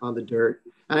on the dirt,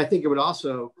 and I think it would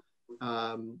also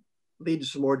lead to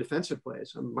some more defensive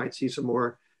plays. I might see some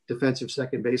more defensive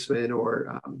second baseman,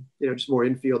 or just more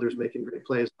infielders making great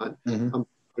plays on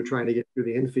trying to get through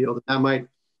the infield. That might,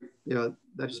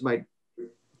 might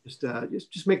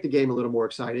just make the game a little more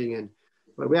exciting.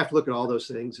 But we have to look at all those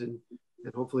things, and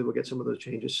hopefully we'll get some of those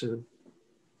changes soon.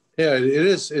 Yeah, it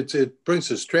is. It brings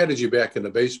the strategy back into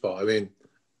baseball. I mean,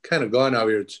 kind of gone out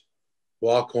here. It's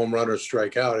walk, home run, or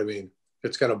strike out. I mean,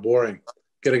 it's kind of boring.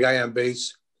 Get a guy on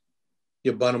base,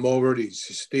 you bunt him over. Do you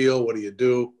steal? What do you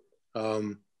do?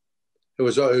 It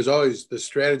was always, the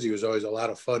strategy was always a lot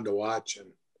of fun to watch,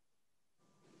 and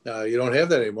you don't have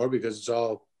that anymore because it's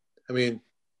all. I mean,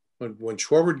 when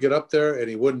Schwarber would get up there and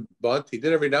he wouldn't bunt, he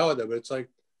did every now and then, but it's like,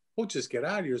 oh, just get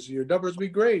out. Your numbers will be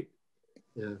great.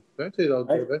 Yeah, eventually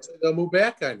they'll move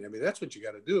back on you. I mean, that's what you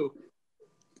got to do.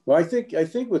 Well, I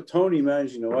think with Tony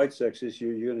managing the White Sox this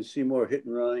year, you're going to see more hit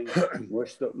and running,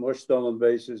 more stolen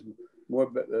bases, more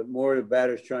of the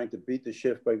batters trying to beat the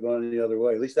shift by going the other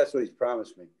way. At least that's what he's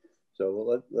promised me.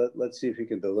 So let's see if he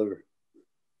can deliver.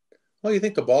 Well, you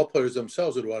think the ball players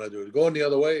themselves would want to do it? Going the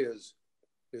other way is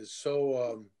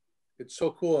so it's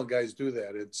so cool when guys do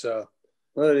that. It's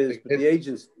well, it is. But the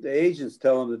agents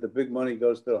tell them that the big money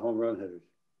goes to the home run hitters.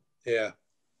 Yeah,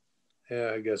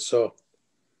 I guess so.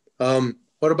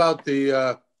 What about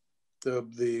the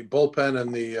bullpen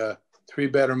and the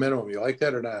 3-batter minimum? You like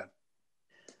that or not?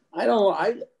 I don't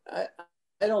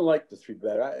like the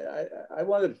 3-batter. I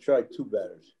wanted to try 2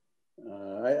 batters.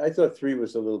 I thought 3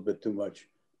 was a little bit too much,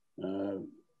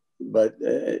 but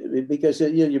because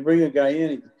you bring a guy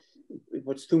in, he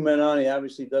puts 2 men on. He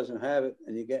obviously doesn't have it,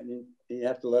 and you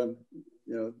have to let him,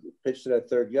 pitch to that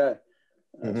 3rd guy.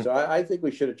 So I think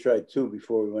we should have tried 2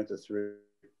 before we went to 3.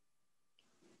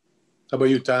 How about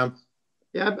you, Tom?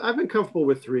 Yeah, I've been comfortable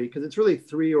with 3 because it's really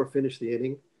 3 or finish the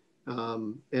inning,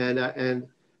 and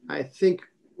I think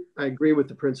I agree with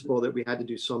the principle that we had to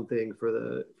do something for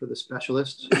the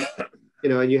specialists,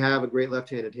 and you have a great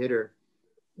left-handed hitter,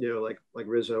 like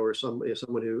Rizzo or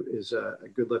someone who is a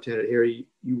good left-handed hitter.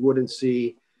 They wouldn't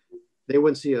see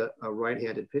a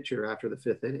right-handed pitcher after the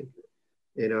 5th inning,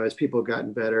 as people have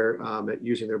gotten better at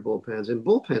using their bullpens, and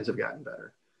bullpens have gotten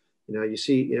better.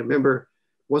 Remember,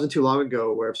 it wasn't too long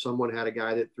ago where if someone had a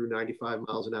guy that threw 95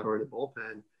 miles an hour in the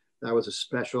bullpen, that was a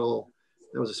special.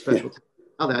 Now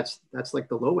that's like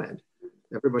the low end.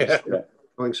 Everybody's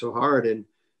going so hard, and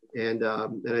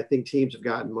I think teams have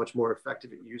gotten much more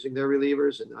effective at using their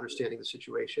relievers and understanding the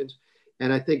situations.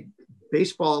 And I think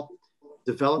baseball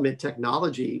development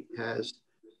technology has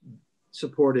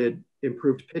supported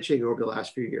improved pitching over the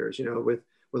last few years.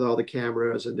 With all the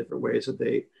cameras and different ways that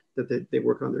they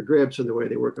work on their grips and the way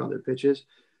they work on their pitches.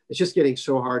 It's just getting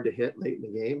so hard to hit late in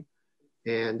the game,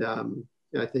 and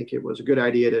I think it was a good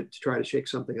idea to try to shake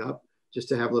something up, just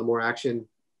to have a little more action,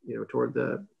 toward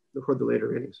the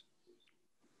later innings.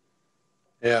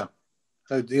 Yeah.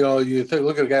 Look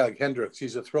at a guy like Hendricks.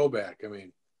 He's a throwback. I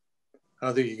mean, I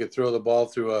don't think you could throw the ball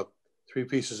through 3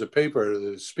 pieces of paper at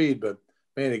the speed, but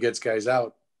man, it gets guys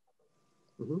out.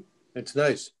 Mm-hmm. It's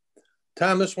nice.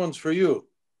 Tom, this one's for you.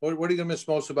 What are you going to miss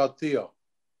most about Theo?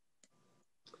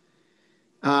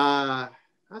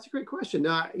 That's a great question.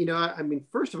 I mean,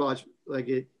 first of all, it's like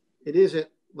it isn't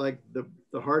like the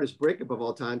hardest breakup of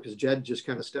all time, because Jed just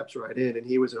kind of steps right in, and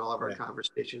he was in all of our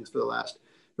conversations for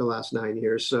the last 9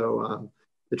 years. So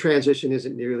the transition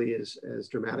isn't nearly as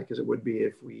dramatic as it would be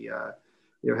if we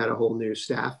had a whole new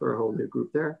staff or a whole new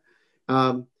group there.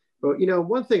 But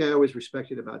one thing I always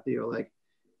respected about Theo, like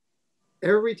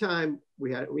every time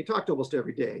we talked almost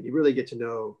every day, and you really get to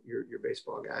know your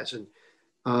baseball guys, and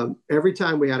every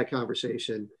time we had a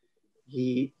conversation,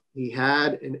 he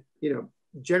had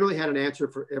generally had an answer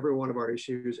for every one of our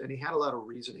issues, and he had a lot of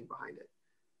reasoning behind it.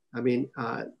 I mean,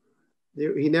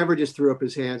 he never just threw up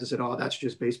his hands and said, "Oh, that's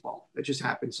just baseball. It just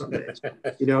happens some days,"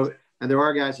 And there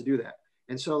are guys who do that.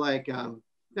 And so,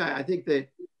 I think that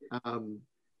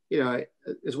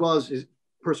as well as his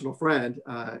personal friend,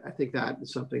 I think that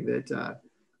is something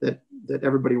that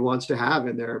everybody wants to have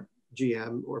in their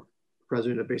GM or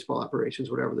president of baseball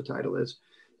operations, whatever the title is.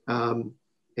 And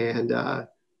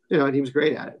he was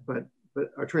great at it, but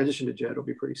our transition to Jed will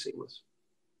be pretty seamless.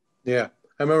 Yeah.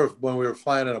 I remember when we were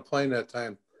flying on a plane that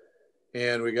time,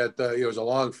 and we got, it was a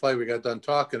long flight. We got done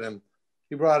talking, and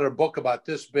he brought out a book about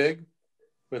this big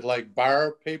with like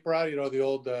bar paper out, the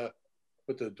old,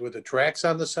 with the tracks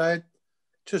on the side,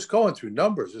 just going through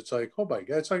numbers. It's like, oh my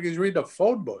God, it's like he's reading a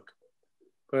phone book,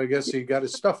 but I guess he got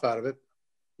his stuff out of it.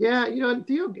 Yeah,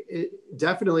 Theo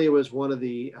definitely was one of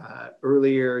the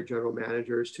earlier general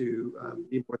managers to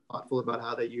be more thoughtful about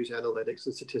how they use analytics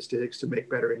and statistics to make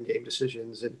better in-game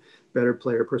decisions and better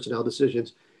player personnel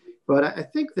decisions. But I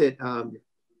think that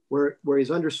where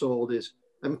he's undersold is,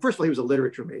 I mean, first of all, he was a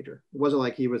literature major. It wasn't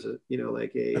like he was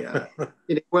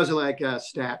it wasn't like a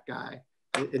stat guy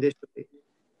initially,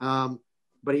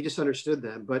 but he just understood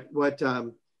them. But what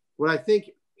I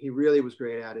think he really was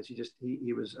great at is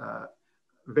he was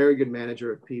very good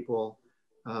manager of people.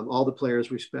 All the players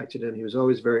respected him. He was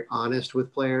always very honest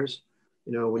with players.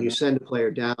 When you send a player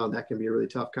down, that can be a really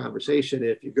tough conversation.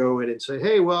 If you go in and say,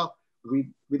 "Hey, well,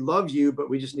 we love you, but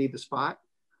we just need the spot,"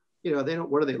 they don't.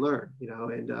 What do they learn?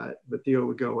 But Theo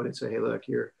would go in and say, "Hey, look,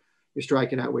 you're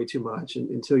striking out way too much, and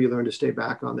until you learn to stay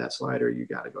back on that slider, you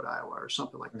got to go to Iowa," or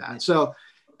something like that. So,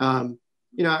 I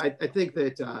think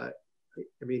that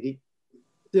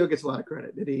Theo gets a lot of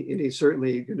credit, and he's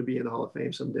certainly going to be in the Hall of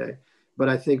Fame someday. But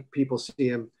I think people see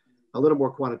him a little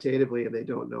more quantitatively, and they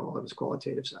don't know all of his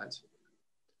qualitative sides. Is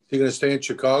he going to stay in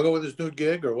Chicago with his new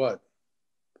gig, or what?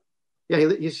 Yeah,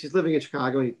 he's living in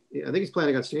Chicago. I think he's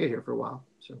planning on staying here for a while.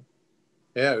 So.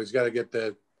 Yeah, he's got to get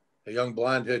a young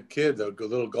blonde head kid, a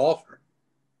little golfer.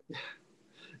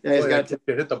 Yeah, he's got to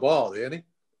hit the ball, didn't he?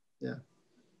 Yeah.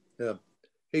 Yeah.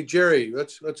 Hey Jerry,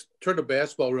 let's turn to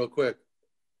basketball real quick.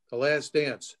 The Last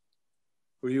Dance.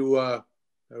 Were you was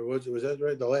that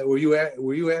right? Were you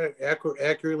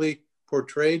accurately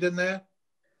portrayed in that?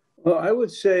 Well, I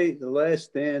would say The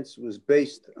Last Dance was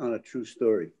based on a true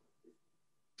story.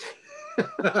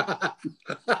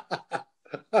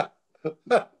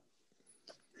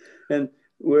 And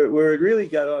where it really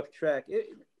got off track,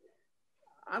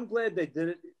 I'm glad they did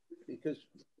it because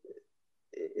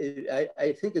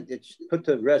I think it put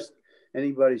to rest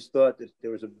anybody's thought that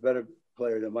there was a better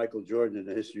player than Michael Jordan in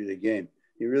the history of the game.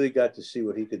 You really got to see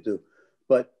what he could do.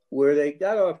 But where they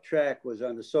got off track was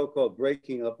on the so-called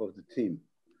breaking up of the team.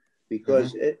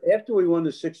 Because after we won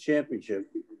the sixth championship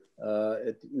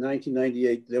at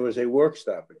 1998, there was a work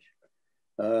stoppage.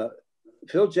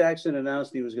 Phil Jackson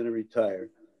announced he was going to retire.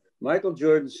 Michael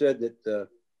Jordan said that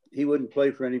he wouldn't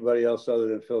play for anybody else other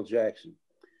than Phil Jackson.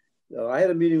 So I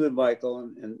had a meeting with Michael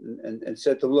and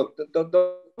said to him, look, don't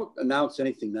announce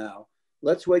anything now.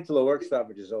 Let's wait till the work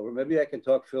stoppage is over. Maybe I can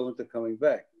talk Phil into coming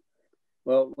back.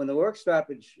 Well, when the work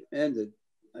stoppage ended,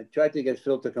 I tried to get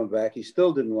Phil to come back. He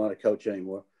still didn't want to coach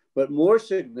anymore. But more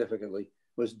significantly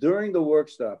was during the work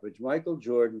stoppage, Michael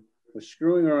Jordan was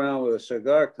screwing around with a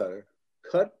cigar cutter,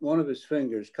 cut one of his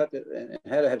fingers, cut it, and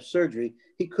had to have surgery.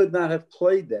 He could not have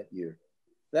played that year.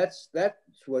 That's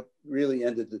what really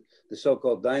ended the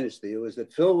so-called dynasty. It was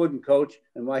that Phil wouldn't coach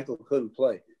and Michael couldn't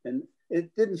play. And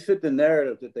it didn't fit the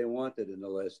narrative that they wanted in The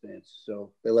Last Dance.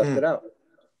 So they left it out.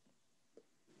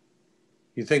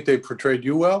 You think they portrayed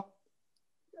you well?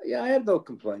 Yeah, I have no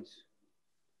complaints.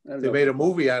 They made a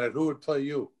movie on it. Who would play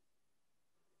you?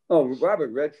 Oh,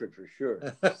 Robert Redford for sure.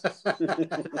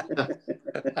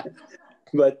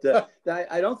 But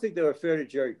I don't think they were fair to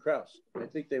Jerry Krause. I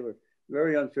think they were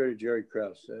very unfair to Jerry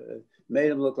Krause. Made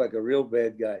him look like a real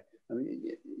bad guy. I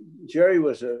mean, Jerry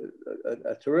was a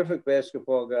terrific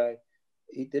basketball guy.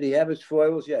 Did he have his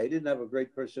foibles? Yeah, he didn't have a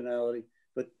great personality,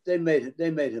 but they made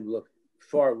him look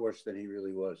far worse than he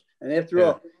really was. And after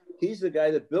all, he's the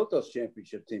guy that built those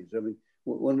championship teams. I mean,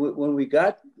 when we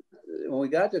got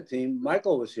the team,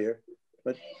 Michael was here,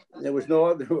 but there was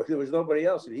nobody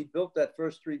else, and he built that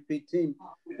first three-peat team.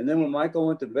 And then when Michael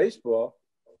went to baseball,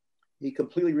 he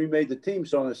completely remade the team.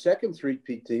 So on the second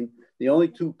three-peat team, the only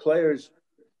two players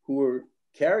who were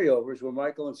carryovers were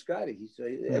Michael and Scotty.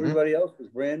 Everybody else was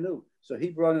brand new. So he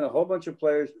brought in a whole bunch of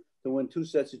players to win two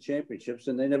sets of championships,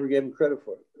 and they never gave him credit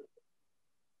for it.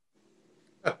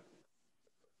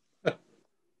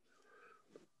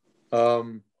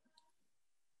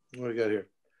 What do we got here?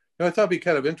 I thought it'd be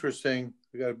kind of interesting.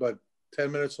 We got about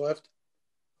 10 minutes left.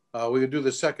 We can do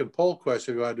the second poll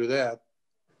question if you want to do that.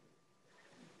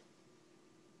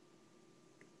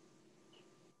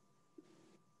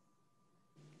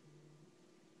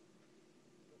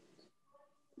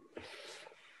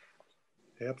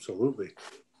 Absolutely.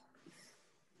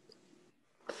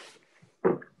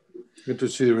 Good to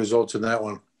see the results in that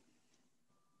one.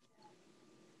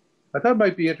 I thought it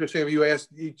might be interesting if you asked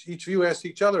each of you asked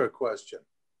each other a question.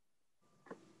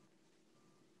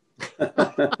 Hey,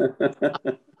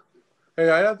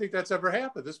 I don't think that's ever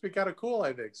happened. This would be kind of cool,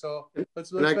 I think. So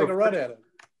let's make a run at it.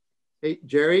 Hey,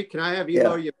 Jerry, can I have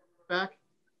Eloy Jimenez back?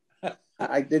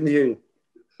 I didn't hear you.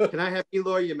 Can I have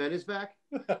Eloy Jimenez back?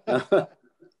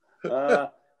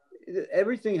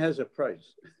 Everything has a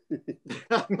price.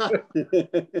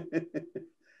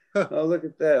 Oh, look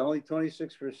at that. Only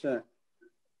 26%.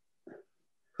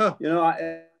 Huh. You know,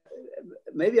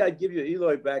 maybe I'd give you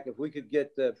Eloy back if we could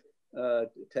get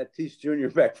Tatis Jr.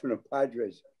 back from the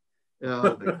Padres.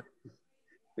 The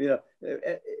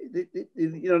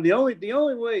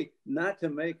only way not to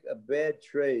make a bad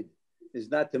trade is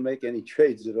not to make any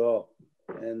trades at all.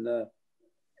 And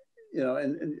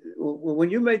and when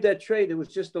you made that trade, it was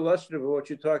just illustrative of what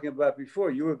you're talking about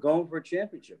before. You were going for a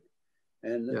championship,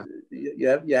 and you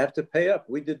have to pay up.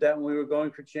 We did that when we were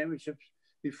going for championships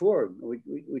before.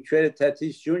 We traded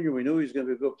Tatis Jr. We knew he was going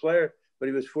to be a good player, but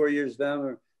he was 4 years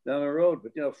down the road.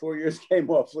 But 4 years came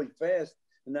awfully fast,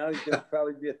 and now he's going to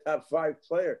probably be a top 5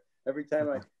 player. Every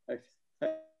time I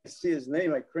see his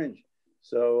name, I cringe.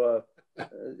 So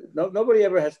nobody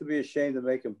ever has to be ashamed of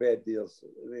making bad deals,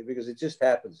 because it just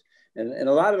happens. And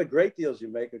a lot of the great deals you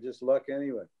make are just luck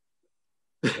anyway.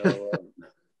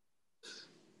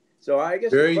 So I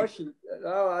guess the question.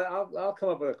 I'll come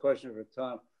up with a question for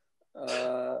Tom.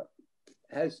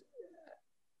 As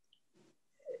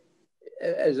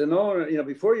an owner,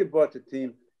 before you bought the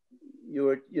team,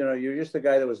 you're just a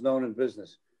guy that was known in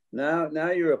business.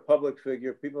 Now you're a public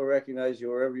figure. People recognize you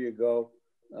wherever you go.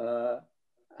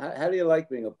 How do you like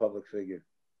being a public figure?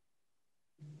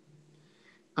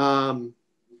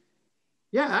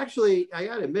 Yeah, actually, I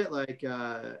gotta admit, like,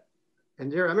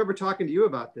 and Jared, I remember talking to you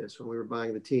about this when we were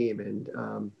buying the team, and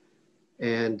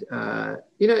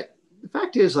the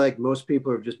fact is, like, most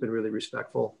people have just been really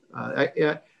respectful.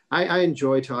 I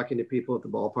enjoy talking to people at the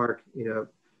ballpark.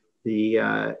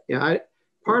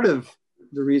 Part of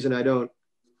the reason I don't,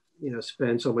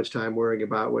 spend so much time worrying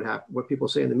about what people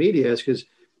say in the media is because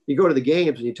you go to the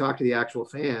games and you talk to the actual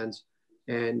fans,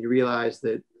 and you realize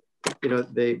that,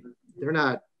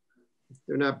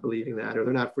 they're not believing that, or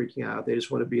they're not freaking out. They just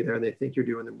want to be there, and they think you're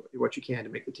doing what you can to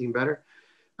make the team better.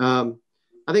 I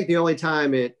think the only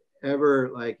time it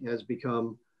ever has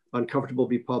become uncomfortable to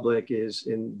be public is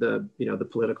in the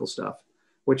political stuff,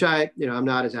 which I'm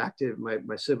not as active.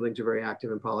 My siblings are very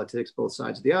active in politics, both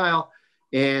sides of the aisle.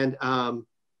 And, and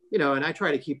I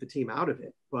try to keep the team out of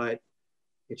it, but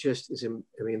it just is,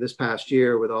 this past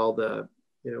year with all the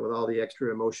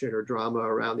extra emotion or drama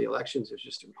around the elections, it's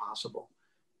just impossible.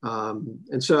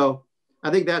 And so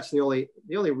I think that's the only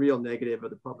real negative of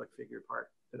the public figure part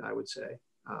that I would say.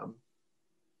 I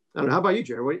don't know. How about you,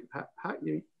 Jared? How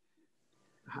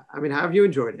have you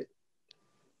enjoyed it?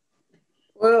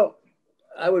 Well,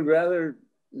 I would rather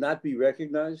not be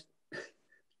recognized,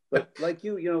 but like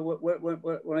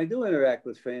when I do interact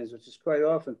with fans, which is quite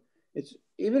often, it's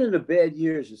even in the bad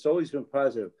years, it's always been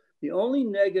positive. The only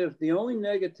negative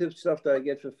stuff that I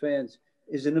get from fans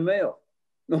is in the mail.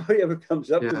 Nobody ever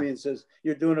comes up to me and says,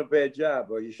 you're doing a bad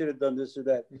job, or you should have done this or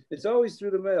that. It's always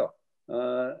through the mail.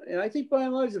 And I think by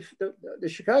and large, the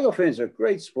Chicago fans are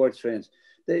great sports fans.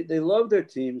 They love their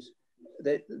teams.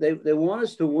 They want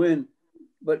us to win.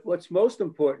 But what's most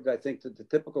important, I think, to the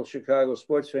typical Chicago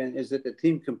sports fan is that the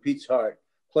team competes hard,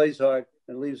 plays hard,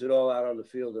 and leaves it all out on the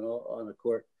field and all on the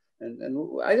court. And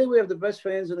I think we have the best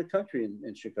fans in the country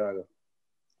in Chicago.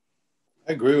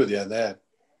 I agree with you on that.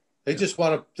 They just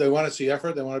want to see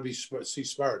effort. They want to see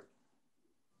smart.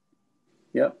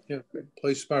 Yep. Yeah.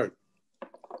 Play smart.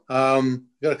 Got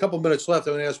a couple minutes left.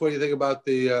 I'm going to ask, what do you think about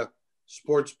the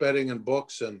sports betting and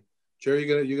books? And Jerry,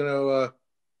 you gonna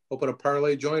open a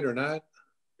parlay joint or not?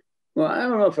 Well, I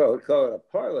don't know if I would call it a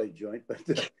parlay joint, but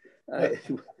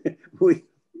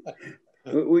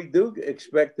we do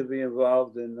expect to be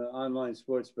involved in online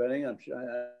sports betting. I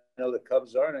know the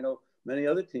Cubs are, and I know many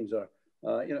other teams are.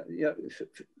 And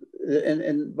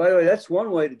by the way, that's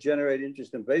one way to generate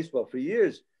interest in baseball. For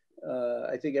years,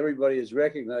 I think everybody has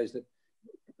recognized that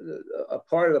a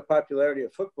part of the popularity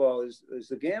of football is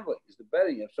the gambling, is the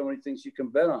betting. You have so many things you can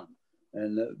bet on,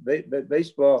 and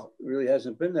baseball really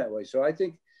hasn't been that way. So I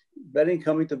think betting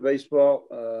coming to baseball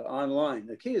online.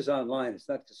 The key is online. It's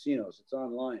not casinos. It's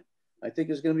online. I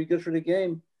think is going to be good for the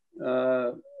game,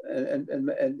 and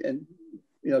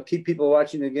keep people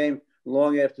watching the game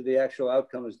long after the actual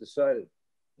outcome is decided.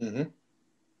 Mm-hmm.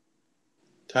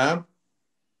 Tom?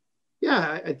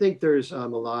 Yeah, I think there's a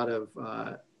lot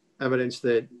of evidence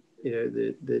that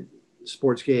that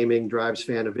sports gaming drives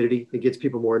fan avidity. It gets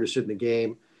people more interested in the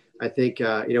game. I think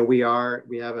we've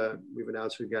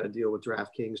announced we've got a deal with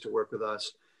DraftKings to work with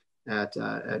us at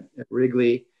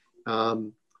Wrigley. I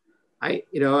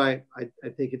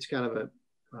think it's kind of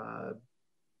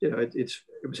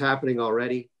it was happening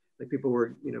already. Like people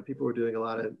were doing a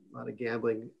lot of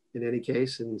gambling in any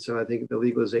case, and so I think the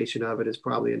legalization of it is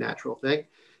probably a natural thing,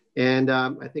 and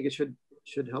I think it should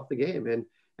help the game.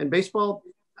 And baseball,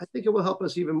 I think it will help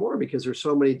us even more because there's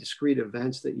so many discrete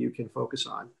events that you can focus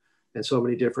on, and so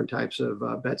many different types of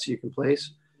bets you can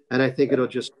place. And I think it'll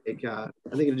just make. Oh,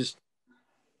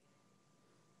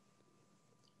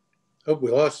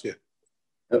 we lost you.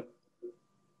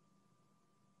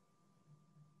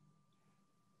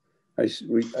 I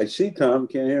see Tom.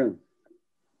 Can't hear him.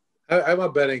 I'm a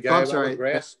betting guy. I'm sorry. I'm a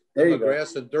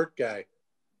grass and dirt guy.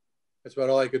 That's about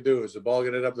all I could do is the ball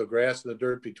get it up the grass and the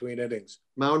dirt between innings.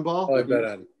 Mound ball? All I bet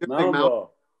on. Mound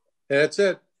ball. And that's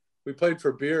it. We played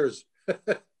for beers.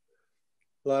 A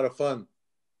lot of fun.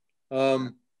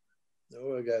 I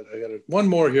got one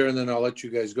more here, and then I'll let you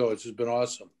guys go. This has been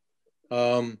awesome.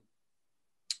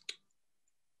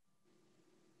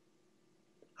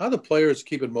 How the players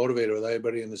keep it motivated with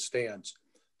everybody in the stands?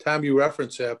 Tom, you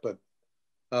referenced that, but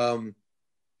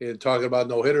in talking about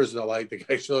no hitters and the like, the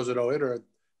guy shows a no hitter.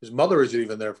 His mother isn't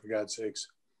even there, for God's sakes.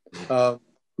 How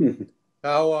do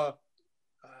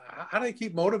they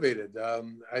keep motivated?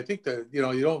 I think that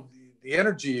the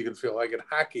energy you can feel like in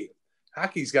hockey.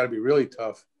 Hockey's got to be really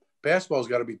tough. Basketball's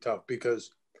got to be tough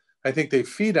because I think they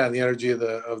feed on the energy of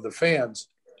the fans.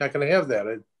 Not going to have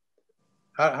that.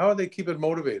 How are they keeping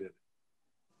motivated?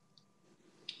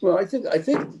 Well, I think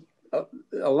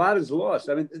a lot is lost.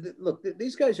 I mean, look,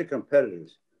 these guys are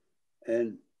competitors,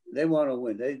 and they want to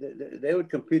win. They would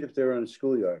compete if they were in a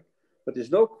schoolyard. But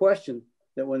there's no question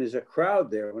that when there's a crowd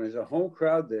there, when there's a home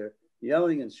crowd there,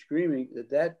 yelling and screaming,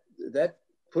 that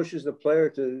pushes the player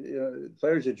to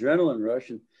player's adrenaline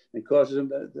rush and causes them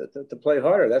to play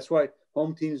harder. That's why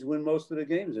home teams win most of the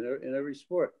games in every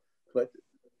sport. But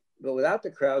without the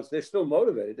crowds, they're still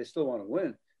motivated. They still want to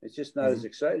win. It's just not as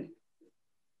exciting.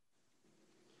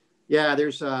 Yeah,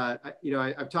 there's,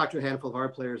 I've talked to a handful of our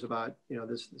players about,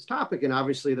 this topic, and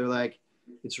obviously they're like,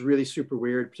 it's really super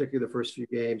weird, particularly the first few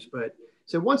games. But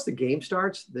so once the game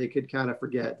starts, they could kind of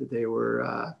forget that they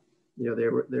were,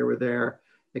 they were there,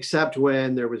 except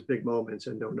when there was big moments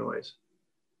and no noise.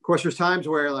 Of course, there's times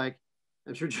where, like,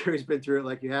 I'm sure Jerry's been through it.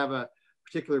 Like, you have a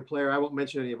particular player, I won't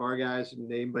mention any of our guys'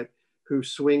 name, but who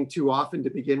swing too often to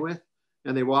begin with.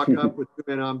 And they walk up with 2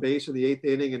 men on base in the 8th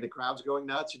inning and the crowd's going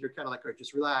nuts. And you're kind of like, all right,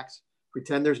 just relax,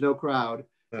 pretend there's no crowd,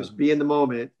 just be in the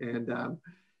moment. And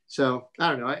so I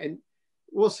don't know. And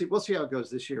we'll see how it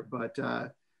goes this year. But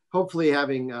hopefully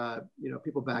having,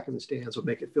 people back in the stands will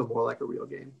make it feel more like a real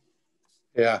game.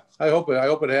 Yeah, I hope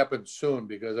it happens soon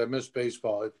because I miss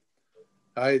baseball.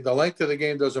 The length of the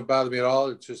game doesn't bother me at all.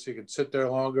 It's just you can sit there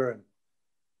longer, and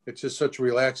it's just such a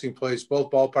relaxing place.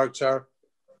 Both ballparks are.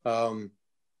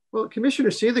 Well,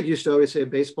 Commissioner Seelig used to always say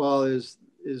baseball is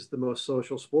the most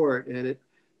social sport, and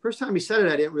first time he said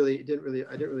it, I didn't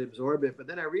really absorb it. But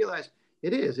then I realized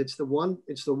it is. It's the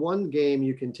one game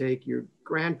you can take your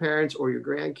grandparents or your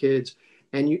grandkids,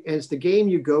 and it's the game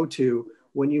you go to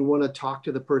when you want to talk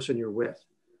to the person you're with.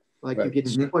 Like, right. You get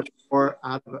so much more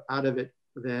out of it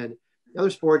than the other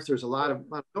sports. There's a lot of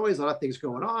noise, a lot of things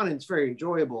going on, and it's very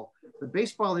enjoyable. But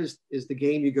baseball is the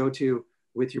game you go to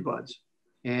with your buds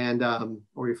and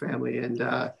or your family, and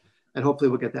hopefully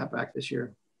we'll get that back this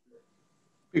year.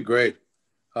 Be great.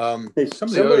 Hey,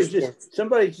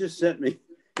 somebody just sent me.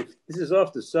 This is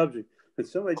off the subject, but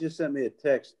somebody just sent me a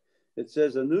text. It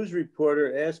says a news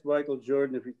reporter asked Michael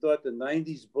Jordan if he thought the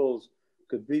 '90s Bulls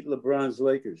could beat LeBron's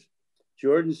Lakers.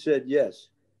 Jordan said yes.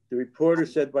 The reporter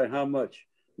said by how much?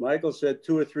 Michael said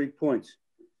 2 or 3 points.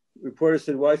 The reporter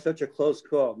said, why such a close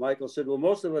call? Michael said, well,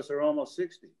 most of us are almost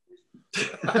 60.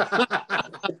 I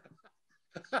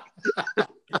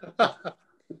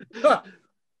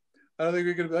don't think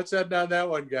we can. Let's end on that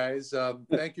one, guys.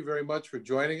 Thank you very much for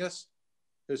joining us.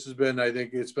 This has been, I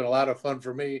think it's been a lot of fun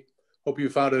for me. Hope you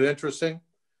found it interesting.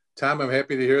 Tom, I'm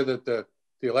happy to hear that the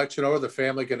election over, the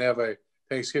family can have a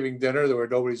Thanksgiving dinner where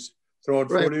nobody's throwing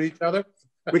food at each other.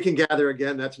 We can gather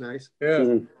again. That's nice. Yeah.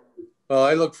 Mm-hmm. Well,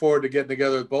 I look forward to getting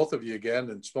together with both of you again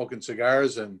and smoking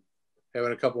cigars and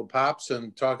having a couple of pops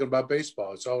and talking about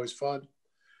baseball. It's always fun.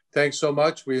 Thanks so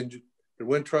much. We enjoy the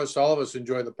Wintrust. All of us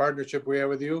enjoy the partnership we have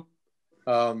with you.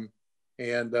 And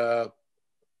the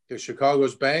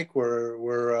Chicago's Bank,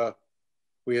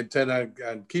 we intend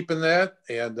on keeping that.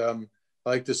 And I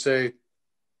like to say,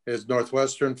 as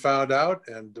Northwestern found out,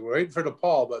 and we're waiting for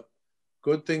DePaul, but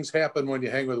good things happen when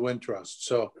you hang with Wintrust.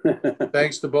 So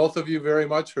thanks to both of you very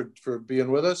much for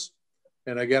being with us.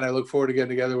 And again, I look forward to getting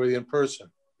together with you in person.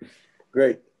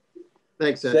 Great.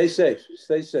 Thanks, Ed. Stay safe.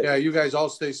 Stay safe. Yeah, you guys all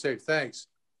stay safe. Thanks.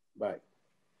 Bye.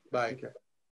 Bye. Okay.